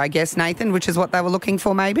security, I guess, Nathan, which is what they were looking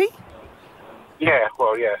for, maybe? Yeah,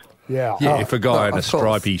 well, yeah. Yeah. If a guy in a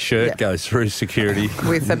stripy shirt goes through security.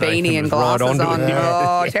 With a beanie and glasses onto on. it.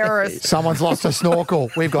 Oh, terrorist. Someone's lost a snorkel.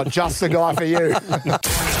 We've got just the guy for you.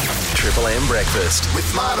 Triple M breakfast. With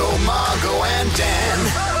Marto, Margo, and Dan.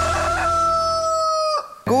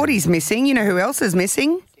 Gordy's missing. You know who else is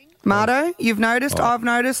missing? Marto, you've noticed, I've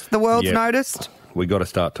noticed, the world's Yep. noticed. We got to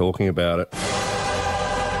start talking about it.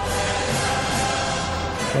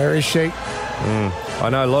 Where is she? I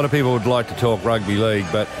know a lot of people would like to talk rugby league,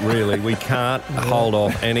 but really, we can't hold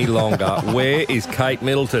off any longer. Where is Kate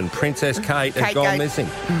Middleton? Princess Kate has gone missing.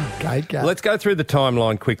 Kate. Let's go through the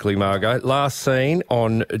timeline quickly, Margot. Last seen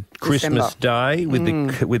on Christmas Day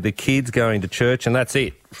with the kids going to church, and that's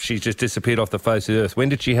it. She's just disappeared off the face of the earth. When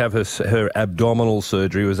did she have her abdominal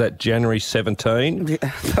surgery? Was that January 17?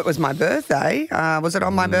 That was my birthday. Was it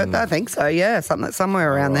on my birthday? I think so, yeah,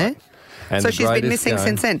 somewhere around there. And so the she's been greatest missing game.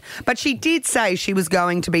 since then. But she did say she was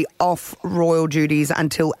going to be off royal duties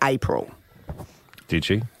until April. Did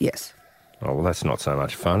she? Yes. Oh, well, that's not so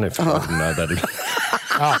much fun if I didn't know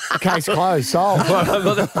that. Case closed. Solved.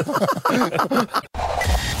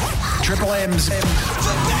 Triple M's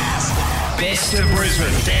Best of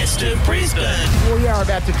Brisbane. Best of Brisbane. We are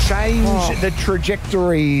about to change the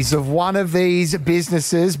trajectories of one of these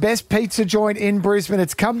businesses. Best pizza joint in Brisbane.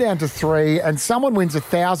 It's come down to 3, and someone wins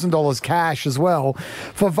 $1,000 cash as well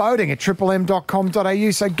for voting at triplem.com.au.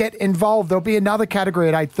 So get involved. There'll be another category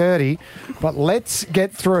at 8:30, but let's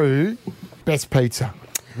get through best pizza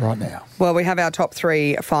right now. Well, we have our top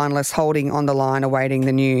 3 finalists holding on the line awaiting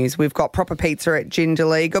the news. We've got Proper Pizza at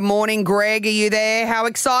Gingerly. Good morning, Greg. Are you there? How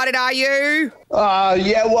excited are you?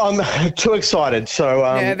 Yeah, well, I'm too excited. So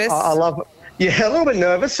nervous? I love it. Yeah, a little bit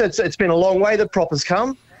nervous. It's been a long way that Proper's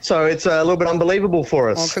come. So it's a little bit unbelievable for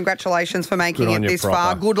us. Well, congratulations for making Good it on you, this Proper.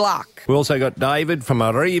 far. Good luck. We also got David from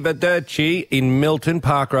Arrivederci in Milton,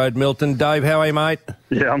 Park Road, Milton. Dave, how are you, mate?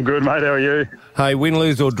 Yeah, I'm good, mate. How are you? Hey, win,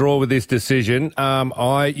 lose or draw with this decision.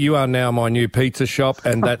 You are now my new pizza shop,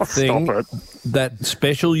 and that thing, that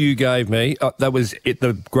special you gave me, that was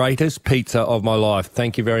the greatest pizza of my life.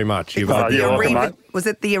 Thank you very much. You're welcome, mate. Was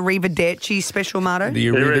it the Arrivederci special, Marto? The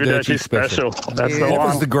Arrivederci special. That's the one.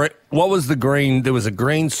 What was the green? There was a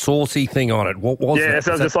green saucy thing on it. What was that? Yeah,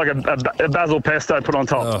 so it's just like a basil pesto put on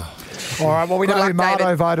top. All right, well, we know who luck,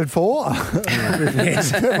 Marto voted for.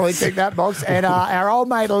 We tick that box. And our old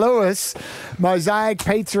mate Lewis, Mosaic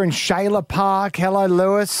Pizza in Shayla Park. Hello,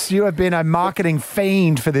 Lewis. You have been a marketing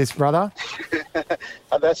fiend for this, brother.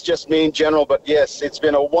 That's just me in general, but yes, it's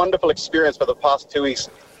been a wonderful experience for the past 2 weeks,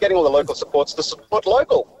 getting all the local supports to support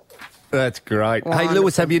local. That's great. Hey,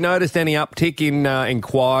 Lewis, have you noticed any uptick in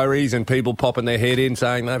inquiries and people popping their head in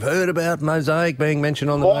saying they've heard about Mosaic being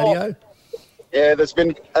mentioned on the radio? Yeah, there's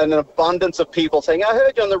been an abundance of people saying, I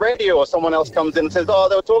heard you on the radio, or someone else comes in and says, oh,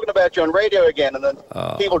 they were talking about you on radio again. And then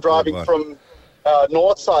people driving from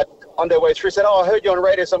north side on their way through said, oh, I heard you on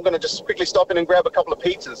radio, so I'm going to just quickly stop in and grab a couple of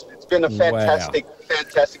pizzas. It's been a fantastic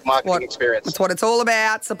marketing experience. That's what it's all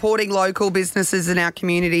about, supporting local businesses in our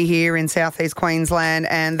community here in Southeast Queensland,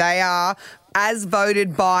 and they are as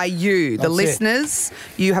voted by you, the listeners.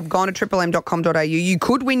 You have gone to triplem.com.au. You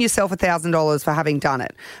could win yourself $1,000 for having done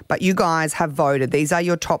it, but you guys have voted. These are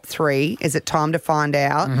your top 3. Is it time to find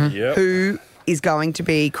out who is going to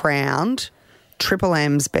be crowned Triple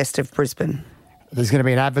M's Best of Brisbane? There's going to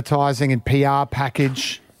be an advertising and PR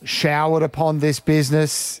package showered upon this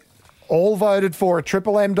business. All voted for at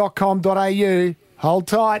triplem.com.au. Hold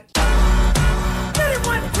tight.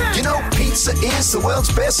 You know, pizza is the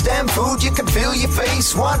world's best damn food. You can feel your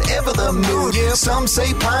face, whatever the mood. Yeah, some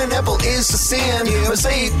say pineapple is a sin. Yeah.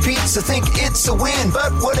 Mosaic Pizza think it's a win.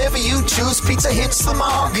 But whatever you choose, pizza hits the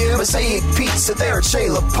mark. Yeah. Mosaic Pizza there at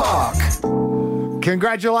Shayla Park.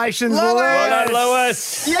 Congratulations, Lewis. Well done,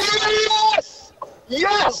 Lewis. Yes!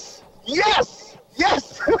 Yes! Yes!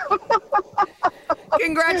 Yes!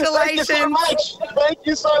 Congratulations. Thank you so much. Thank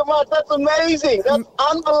you so much. That's amazing. That's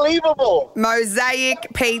unbelievable. Mosaic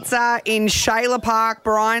Pizza in Shayla Park,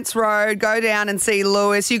 Bryant's Road. Go down and see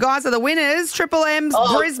Lewis. You guys are the winners. Triple M's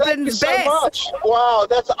Brisbane's thank best. you so much. Wow,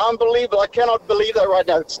 that's unbelievable. I cannot believe that right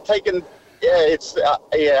now. It's taken,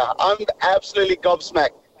 I'm absolutely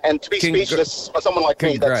gobsmacked. And to be speechless for someone like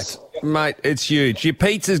me, that's... Mate, it's huge. Your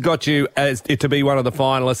pizza's got you to be one of the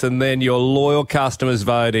finalists, and then your loyal customers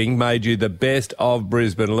voting made you the best of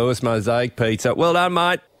Brisbane. Lewis, Mosaic Pizza. Well done,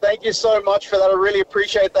 mate. Thank you so much for that. I really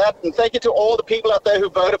appreciate that. And thank you to all the people out there who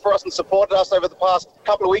voted for us and supported us over the past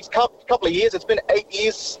couple of weeks, couple of years. It's been 8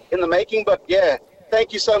 years in the making, but yeah.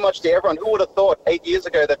 Thank you so much to everyone. Who would have thought 8 years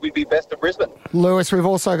ago that we'd be best of Brisbane? Lewis, we've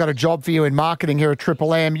also got a job for you in marketing here at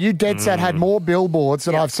Triple M. You dead set had more billboards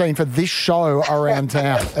than I've seen for this show around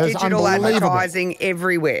town. It was Digital unbelievable. advertising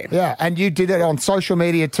everywhere. Yeah, and you did it on social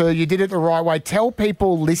media too. You did it the right way. Tell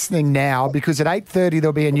people listening now, because at 8:30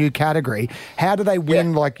 there'll be a new category. How do they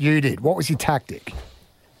win like you did? What was your tactic?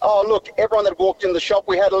 Oh, look, everyone that walked in the shop,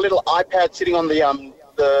 we had a little iPad sitting on the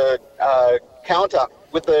counter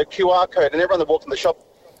with the QR code, and everyone that walked in the shop,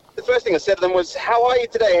 the first thing I said to them was, how are you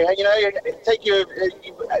today? You know, you've taken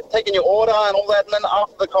your order and all that, and then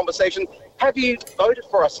after the conversation, have you voted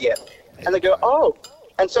for us yet? And they go, oh.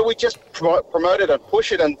 And so we just promote it and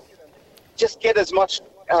push it and just get as much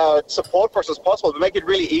support for us as possible, but make it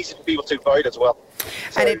really easy for people to vote as well.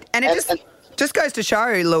 So, and it just goes to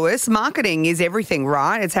show, Lewis, marketing is everything,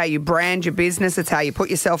 right? It's how you brand your business. It's how you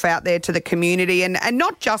put yourself out there to the community, and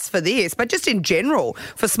not just for this, but just in general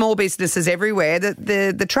for small businesses everywhere.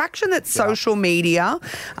 The traction that social media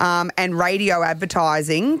and radio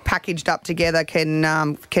advertising packaged up together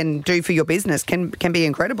can do for your business can be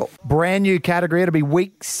incredible. Brand new category. It'll be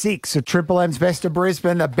week 6 of Triple M's Best of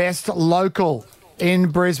Brisbane, the best local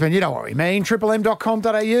in Brisbane. You know what we mean.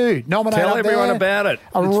 triplem.com.au. Nominate Tell up everyone there. about it.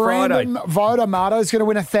 A It's random Friday. voter, Marto, is going to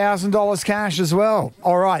win $1,000 cash as well.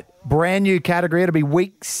 All right. Brand new category. It'll be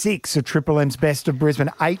week 6 of Triple M's Best of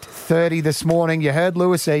Brisbane, 8:30 this morning. You heard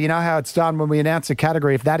Lewis there. You know how it's done when we announce a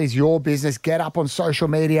category. If that is your business, get up on social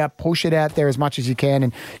media, push it out there as much as you can,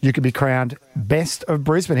 and you can be crowned Best of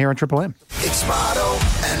Brisbane here on Triple M. It's Marto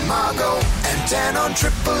and Margot and Dan on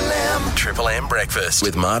Triple M. Triple M Breakfast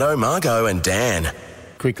with Marto, Margot and Dan.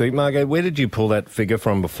 Quickly, Margot, where did you pull that figure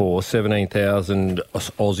from before? 17,000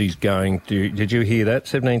 Aussies going to... Did you hear that?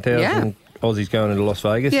 17,000 Aussies going into Las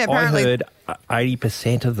Vegas? Yeah, apparently. I heard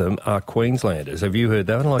 80% of them are Queenslanders. Have you heard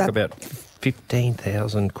that? About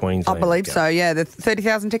 15,000 Queenslanders. I believe so, yeah. The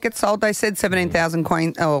 30,000 tickets sold, they said 17,000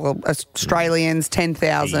 Australians,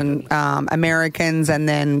 10,000 Americans, and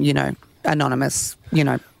then, you know, anonymous, you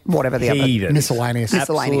know, whatever the Heathens. other... Miscellaneous.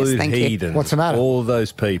 Absolute thank heathens. you. What's the matter? All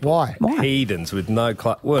those people. Why? Heathens with no...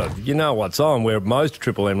 Well, you know what's on, where most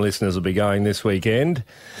Triple M listeners will be going this weekend.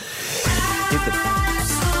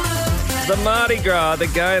 The Mardi Gras, the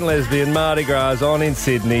gay and lesbian Mardi Gras is on in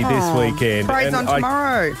Sydney this weekend. Parade's on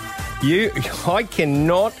tomorrow. I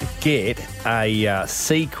cannot get a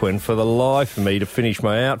sequin for the life of me to finish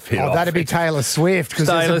my outfit off. That'd be Taylor Swift, because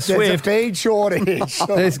there's a bead shortage.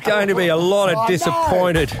 There's going to be a lot of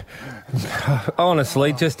disappointed...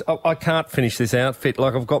 Honestly, I can't finish this outfit.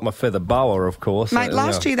 Like, I've got my feather boa, of course. Mate,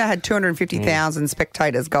 last year they had 250,000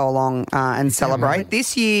 spectators go along and celebrate.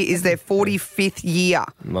 This year is their 45th year.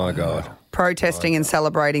 My God. Protesting and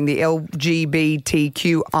celebrating the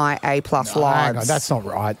LGBTQIA plus lives. That's not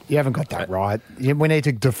right. You haven't got that right. We need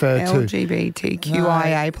to defer to...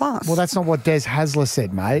 LGBTQIA plus. Well, that's not what Des Hasler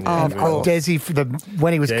said, mate. Oh, of course. Desi,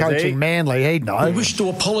 when he was coaching Manly, he'd know. We wish to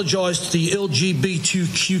apologise to the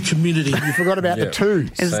LGBTQ community. You forgot about the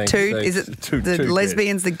twos. Is it the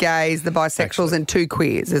lesbians, the gays, the bisexuals, and two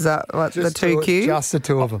queers? Is that what the two Qs? Just the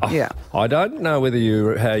two of them. Yeah. I don't know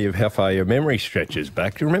whether how far your memory stretches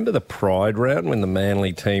back. Do you remember the Pride round when the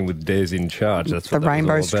Manly team with Des in charge? That's what the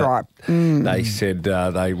rainbow stripe. They said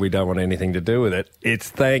we don't want anything to do with it. It's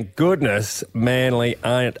thank goodness Manly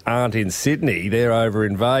aren't in Sydney. They're over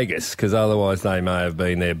in Vegas, because otherwise they may have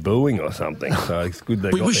been there booing or something. So it's good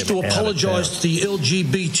they We got wish them to out of apologise to the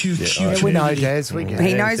LGBTQ community. We know, Des.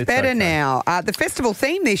 He knows better now. The festival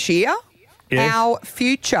theme this year, Our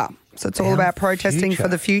Future. So it's all about protesting for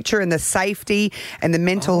the future and the safety and the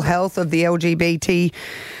mental health of the LGBT.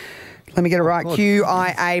 Let me get it right.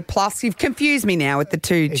 QIA plus. You've confused me now with the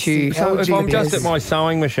two. So if I'm just at my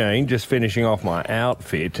sewing machine, just finishing off my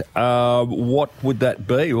outfit, what would that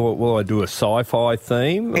be? Will I do a sci-fi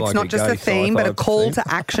theme? It's not just a theme, but a call to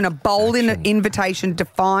action, a bold invitation to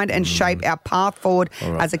find and shape our path forward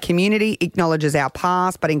as a community, acknowledges our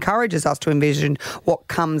past, but encourages us to envision what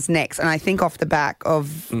comes next. And I think off the back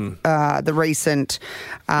of the recent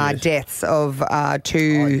deaths of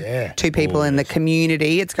two people in the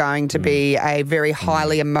community, it's going to be a very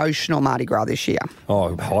highly emotional Mardi Gras this year.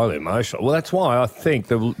 Oh, highly emotional. Well, that's why I think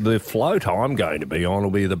the float I'm going to be on will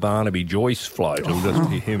be the Barnaby Joyce float. It'll just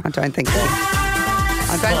be him. I don't think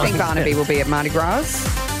Barnaby will be at Mardi Gras.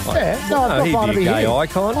 Yeah, no, I've he'd got be a Barnaby gay here.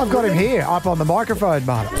 icon. I've got him here, up on the microphone,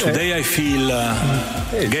 Barnaby. Today I feel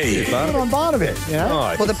gay. Put on Barnaby, you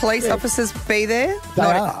know? Will the police officers be there? They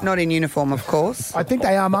are. Not in uniform, of course. I think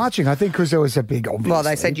they are marching. I think because there was a big obvious. Well,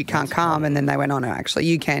 they said you can't come, and then they went on, actually,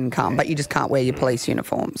 you can come, but you just can't wear your police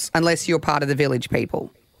uniforms unless you're part of the village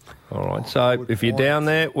people. All right, so if you're down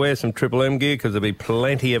there, wear some Triple M gear because there'll be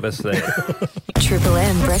plenty of us there. Triple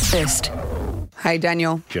M breakfast. Hey,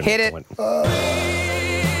 Daniel, hit it.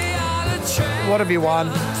 What have you won?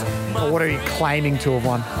 Or what are you claiming to have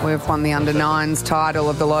won? We've won the under-9s title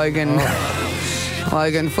of the Logan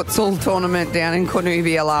futsal tournament down in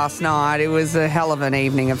Cornubia last night. It was a hell of an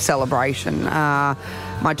evening of celebration.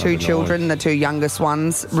 My two children, the two youngest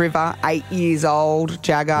ones, River, 8 years old,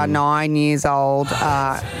 Jagger, 9 years old,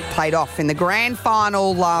 played off in the grand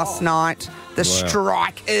final last night. The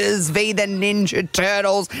Strikers v the Ninja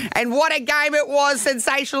Turtles. And what a game it was,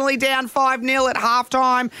 sensationally down 5-0 at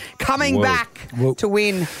halftime, coming back to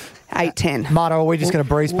win 8-10. Marto, are we just going to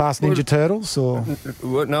breeze past Ninja Turtles? Or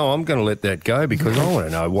No, I'm going to let that go because I want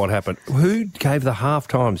to know what happened. Who gave the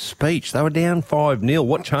halftime speech? They were down 5-0.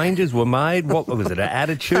 What changes were made? What was it, an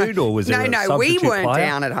attitude or was it a No, we substitute weren't player?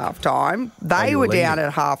 down at halftime. They were down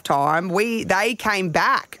at halftime. They came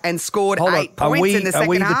back and scored 8 points in the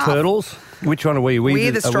second half. Are we the Turtles? Which one are we?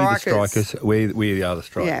 We're the Strikers. We the other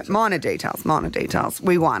Strikers. Yeah, minor details.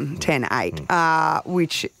 We won 10-8,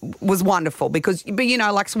 which was wonderful because, but you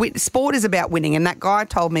know, like sport is about winning. And that guy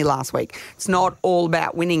told me last week, it's not all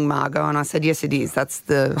about winning, Margot. And I said, yes, it is. That's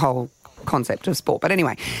the whole concept of sport. But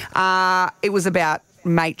anyway, it was about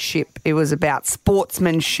mateship. It was about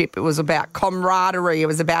sportsmanship. It was about camaraderie. It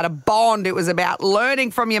was about a bond. It was about learning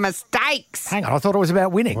from your mistakes. hang on, I thought it was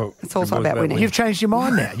about winning. It's also about winning. You've changed your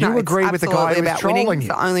mind now. You agree with the guy who was trolling winning. you.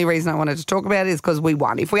 The only reason I wanted to talk about it is because we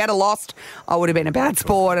won. If we had lost, I would have been a bad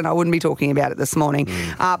sport and I wouldn't be talking about it this morning.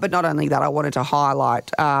 But not only that, I wanted to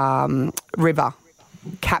highlight River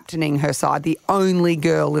captaining her side, the only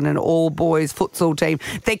girl in an all-boys futsal team.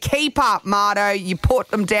 The keeper, Marto, you put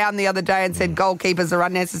them down the other day and said goalkeepers are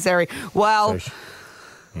unnecessary. Well,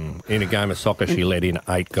 in a game of soccer, she let in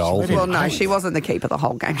 8 goals. Well, no, she wasn't the keeper the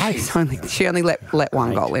whole game. She only let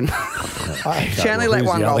one goal in. She only let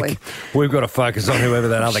one goal in. We've got to focus on whoever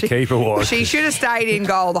that other keeper was. She should have stayed in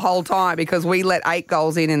goal the whole time because we let 8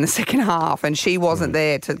 goals in the second half and she wasn't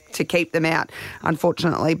there to keep them out,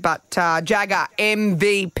 unfortunately. But Jagger,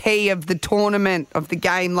 MVP of the tournament, of the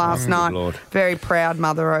game last night. Lord. Very proud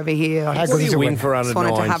mother over here. What do you win for under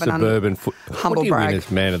 9 suburban humble What do you brag. win as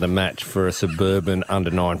man of the match for a suburban under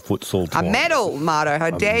 9 futsal A tournament? medal, Marto.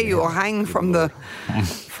 How dare you hang from the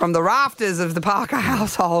rafters of the Parker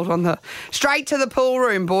household straight to the pool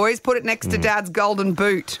room, boys. Put it next to Dad's golden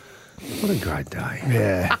boot. What a great day.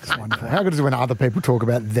 Yeah, it's wonderful. How good is it when other people talk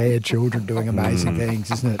about their children doing amazing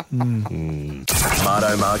things, isn't it?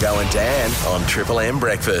 Marto, Margot and Dan on Triple M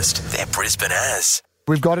Breakfast. They're Brisbane as.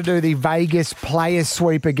 We've got to do the Vegas player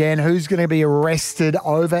sweep again. Who's going to be arrested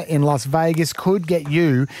over in Las Vegas could get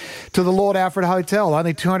you to the Lord Alfred Hotel.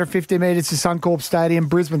 Only 250 metres to Suncorp Stadium,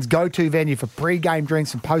 Brisbane's go-to venue for pre-game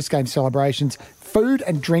drinks and post-game celebrations. Food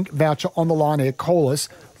and drink voucher on the line here. Call us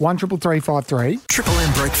 133353. Triple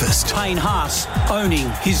M Breakfast. Payne Haas owning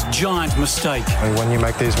his giant mistake. And when you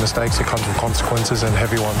make these mistakes, it comes with consequences and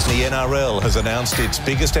heavy ones. The NRL has announced its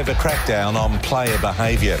biggest ever crackdown on player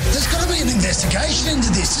behaviour. There's got to be an investigation into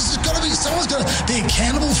this. Someone's got to be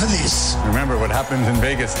accountable for this. Remember, what happens in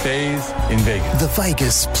Vegas stays in Vegas. The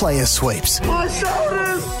Vegas player sweeps. My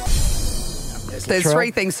shoulders! There's 3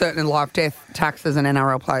 things certain in life: death, taxes, and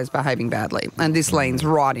NRL players behaving badly. And this leans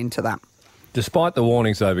right into that. Despite the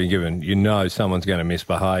warnings they've been given, you know someone's going to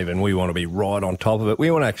misbehave and we want to be right on top of it.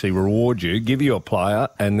 We want to actually reward you, give you a player,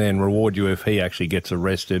 and then reward you if he actually gets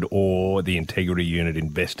arrested or the integrity unit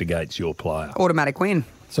investigates your player. Automatic win.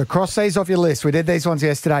 So cross these off your list. We did these ones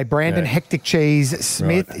yesterday. Brandon Hectic Cheese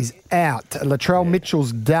Smith is out. Latrell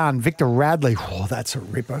Mitchell's done. Victor Radley, that's a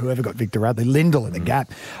ripper. Whoever got Victor Radley. Lindell at the gap.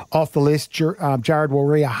 Off the list. Jared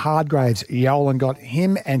Warrior Hardgraves. Yolan got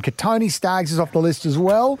him. And Katoni Staggs is off the list as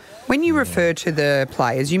well. When you refer to the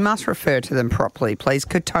players, you must refer to them properly, please.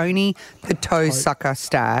 Katoni, the toe sucker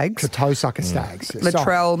Staggs. The toe sucker Staggs.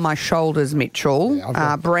 Latrell, my shoulders Mitchell.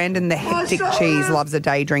 Brandon, the Hectic Cheese, loves a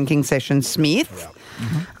day drinking session Smith.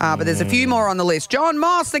 But there's a few more on the list. John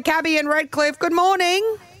Moss, the cabbie in Redcliffe. Good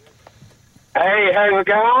morning. Hey, how's it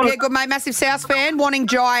going? Yeah, good, mate. Massive South fan. Wanting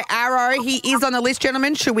Jai Arrow. He is on the list,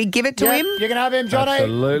 gentlemen. Should we give it to him? You can have him, Johnny.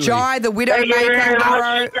 Absolutely. Jai, the Widowmaker very much.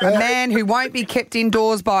 Arrow, a man who won't be kept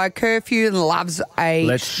indoors by a curfew and loves a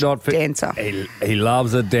dancer. He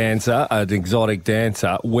loves a dancer, an exotic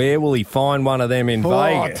dancer. Where will he find one of them in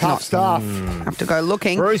Vegas? Tough stuff. Have to go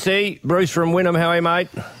looking. Bruce from Wynnum, how are you, mate?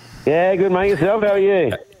 Yeah, good, mate. Yourself, how are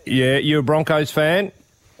you? Yeah, you a Broncos fan?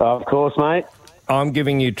 Of course, mate. I'm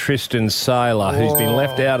giving you Tristan Saylor, who's been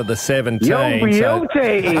left out of the 17. You're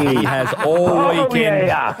guilty. He has all weekend.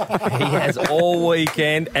 Yeah. He has all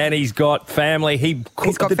weekend, and he's got family.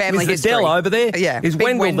 He's got family Is history. Dell over there? Yeah, Is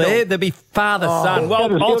big Wendell there? There'll be father-son.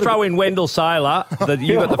 Well, I'll throw in Wendell Saylor.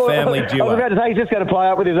 You got the family I was duo. about to say he's just going to play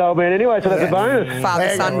up with his old man anyway, so that's a bonus.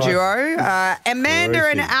 Father-son duo. Amanda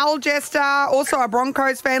and Algester, also a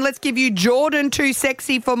Broncos fan. Let's give you Jordan Too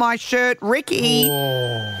Sexy for My Shirt. Ricky.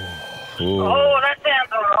 Oh, that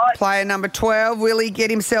sounds all right. Player number 12. Will he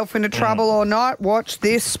get himself into trouble or not? Watch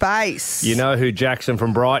this space. You know who Jackson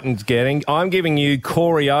from Brighton's getting? I'm giving you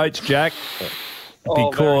Corey Oates, Jack.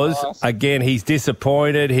 Because, very nice. again, he's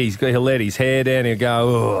disappointed. He'll let his hair down. He'll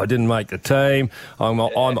go, I didn't make the team. I'm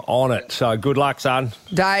on it. So good luck, son.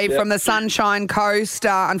 Dave from the Sunshine Coast.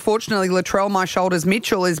 Unfortunately, Latrell, my shoulders,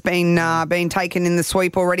 Mitchell has been taken in the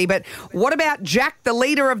sweep already. But what about Jack, the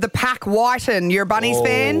leader of the pack, Whiten? You're a Bunnies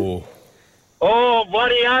fan? Oh,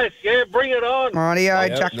 bloody oath. Yeah, bring it on.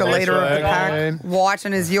 Rightio, Jack, the leader of the pack.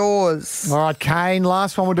 Whiten is yours. All right, Kane,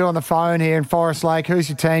 last one we'll do on the phone here in Forest Lake. Who's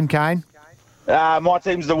your team, Kane? My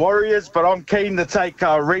team's the Warriors, but I'm keen to take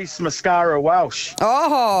Reese Mascara Welsh.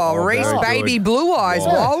 Oh, Reese Baby Blue Eyes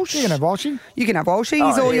Walsh. You can have Walshy. You can have Walshy.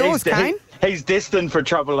 He's all yours, Kane. He's destined for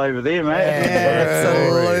trouble over there, mate.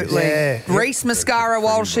 Absolutely. Yeah. Reese Mascara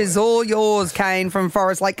Walsh is all yours, Kane from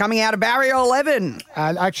Forest Lake, coming out of Barrier 11.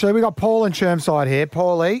 Actually, we got Paul in Chermside here.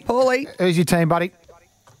 Paulie. Who's your team, buddy?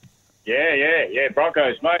 Yeah,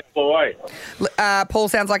 Broncos, mate, all the way. Paul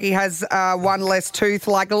sounds like he has one less tooth,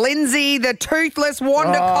 like Lindsay, the toothless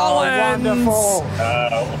Wanda Collins. Wonderful.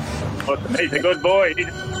 He's a good boy.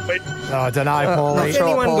 I don't know, Paulie. Has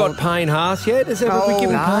anyone got Payne Haas yet? Has everyone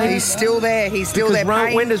given Payne? He's still there.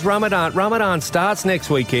 Payne. When does Ramadan? Ramadan starts next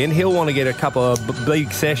weekend. He'll want to get a couple of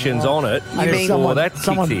big sessions on it.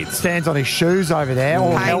 Someone stands on his shoes over there.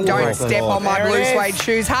 Payne, don't step on my blue suede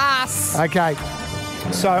shoes, Haas. Okay.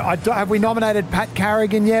 So have we nominated Pat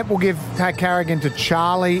Carrigan yet? We'll give Pat Carrigan to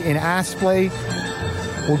Charlie in Aspley.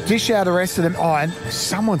 We'll dish out the rest of them. Oh, and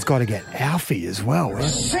someone's got to get Alfie as well, right?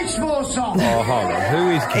 6 more songs. Oh, hold on.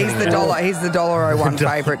 Who is He's the $1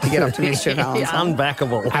 favourite to get up to Mischief Allen.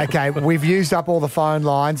 Unbackable. Okay, we've used up all the phone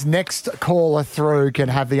lines. Next caller through can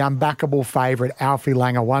have the unbackable favourite, Alfie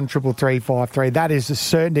Langer, 133353. That is a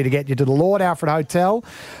certainty to get you to the Lord Alfred Hotel.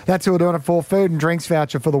 That's who we're doing it for. Food and drinks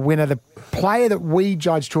voucher for the winner, the player that we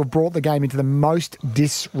judge to have brought the game into the most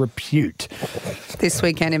disrepute. This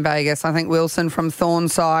weekend in Vegas, I think Wilson from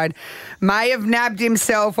Thornside may have nabbed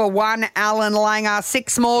himself a one Alan Langer.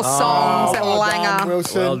 6 more songs at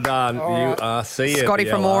Langer. Well done. You are seeing Scotty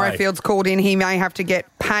from Morayfield's called in. He may have to get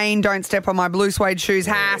Payne. Don't step on my blue suede shoes,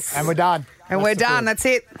 Haas. And we're done. We're done. That's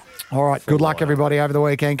it. All right. Good luck, everybody, over the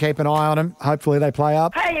weekend. Keep an eye on them. Hopefully they play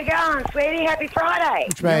up. How you going, sweetie? Happy Friday.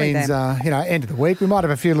 Which means, end of the week. We might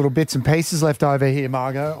have a few little bits and pieces left over here,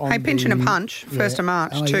 Margot. Hey, Pinch and a Punch, 1st of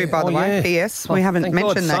March, too, by the way. P.S. We haven't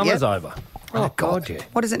mentioned that yet. Summer's over. Oh, God, yeah.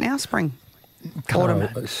 What is it now, spring? Autumn.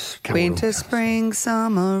 Winter, spring,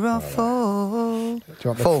 summer, or fall.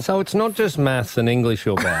 So it's not just maths and English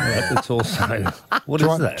you're bad at, it's also... What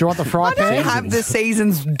is that? Do you want the fry pan? I don't have the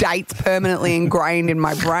season's dates permanently ingrained in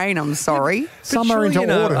my brain, I'm sorry. Summer into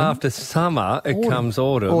autumn. After summer, it comes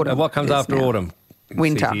autumn. And what comes after autumn?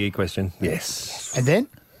 Winter. CTE question. Yes. And then?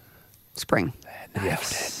 Spring.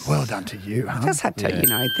 Yes. Well done to you. I just had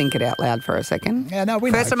to, think it out loud for a second. Yeah, no,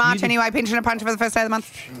 we 1st of March anyway, Pinch and a Punch for the first day of the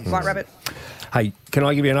month. White Rabbit. Hey, can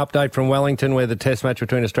I give you an update from Wellington where the test match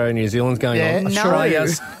between Australia and New Zealand's going on?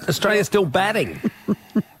 Australia's still batting.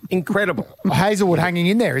 Incredible. Hazelwood hanging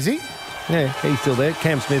in there, is he? Yeah, he's still there.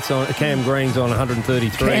 Cam Green's on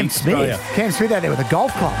 133. Cam Smith out there with a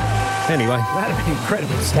golf club. Anyway. That'd be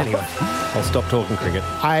incredible stuff. Anyway, I'll stop talking cricket.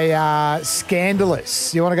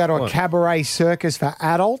 Scandalous. You want to go to a cabaret circus for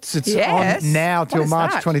adults? It's on now till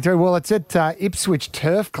March 23. Well, it's at Ipswich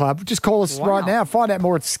Turf Club. Just call us right now. Find out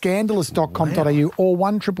more at scandalous.com.au or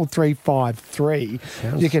 133353.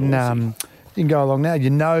 You can go along now. You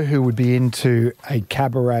know who would be into a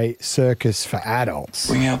cabaret circus for adults.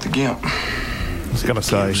 Bring out the gimp. I was going to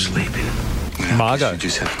say, sleeping. Margot. You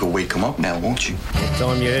just have to go wake him up now, won't you? What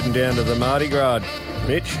time you heading down to the Mardi Gras,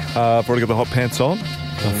 Mitch? I've already got the hot pants on.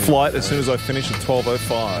 flight as soon as I finish at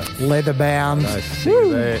 12:05. Leather-bound.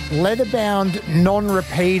 Leather-bound,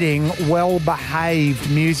 non-repeating,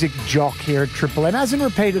 well-behaved music jock here at Triple M. Hasn't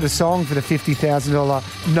repeated a song for the $50,000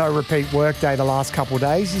 no-repeat workday the last couple of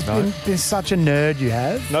days. He's been such a nerd, you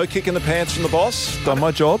have. No kick in the pants from the boss. Done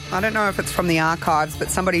my job. I don't know if it's from the archives, but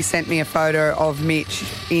somebody sent me a photo of Mitch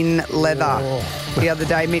in leather the other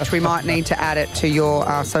day. Mitch, we might need to add it to your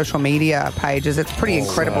social media pages. It's pretty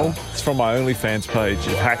incredible. It's from my OnlyFans page.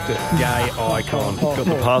 You've hacked it. Gay icon. Got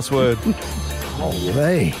the password.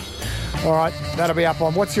 Holy. All right, that'll be up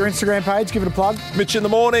on. What's your Instagram page? Give it a plug. Mitch in the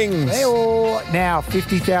Mornings. Now,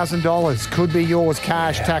 $50,000 could be yours,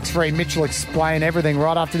 cash, tax-free. Mitch will explain everything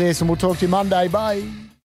right after this, and we'll talk to you Monday. Bye.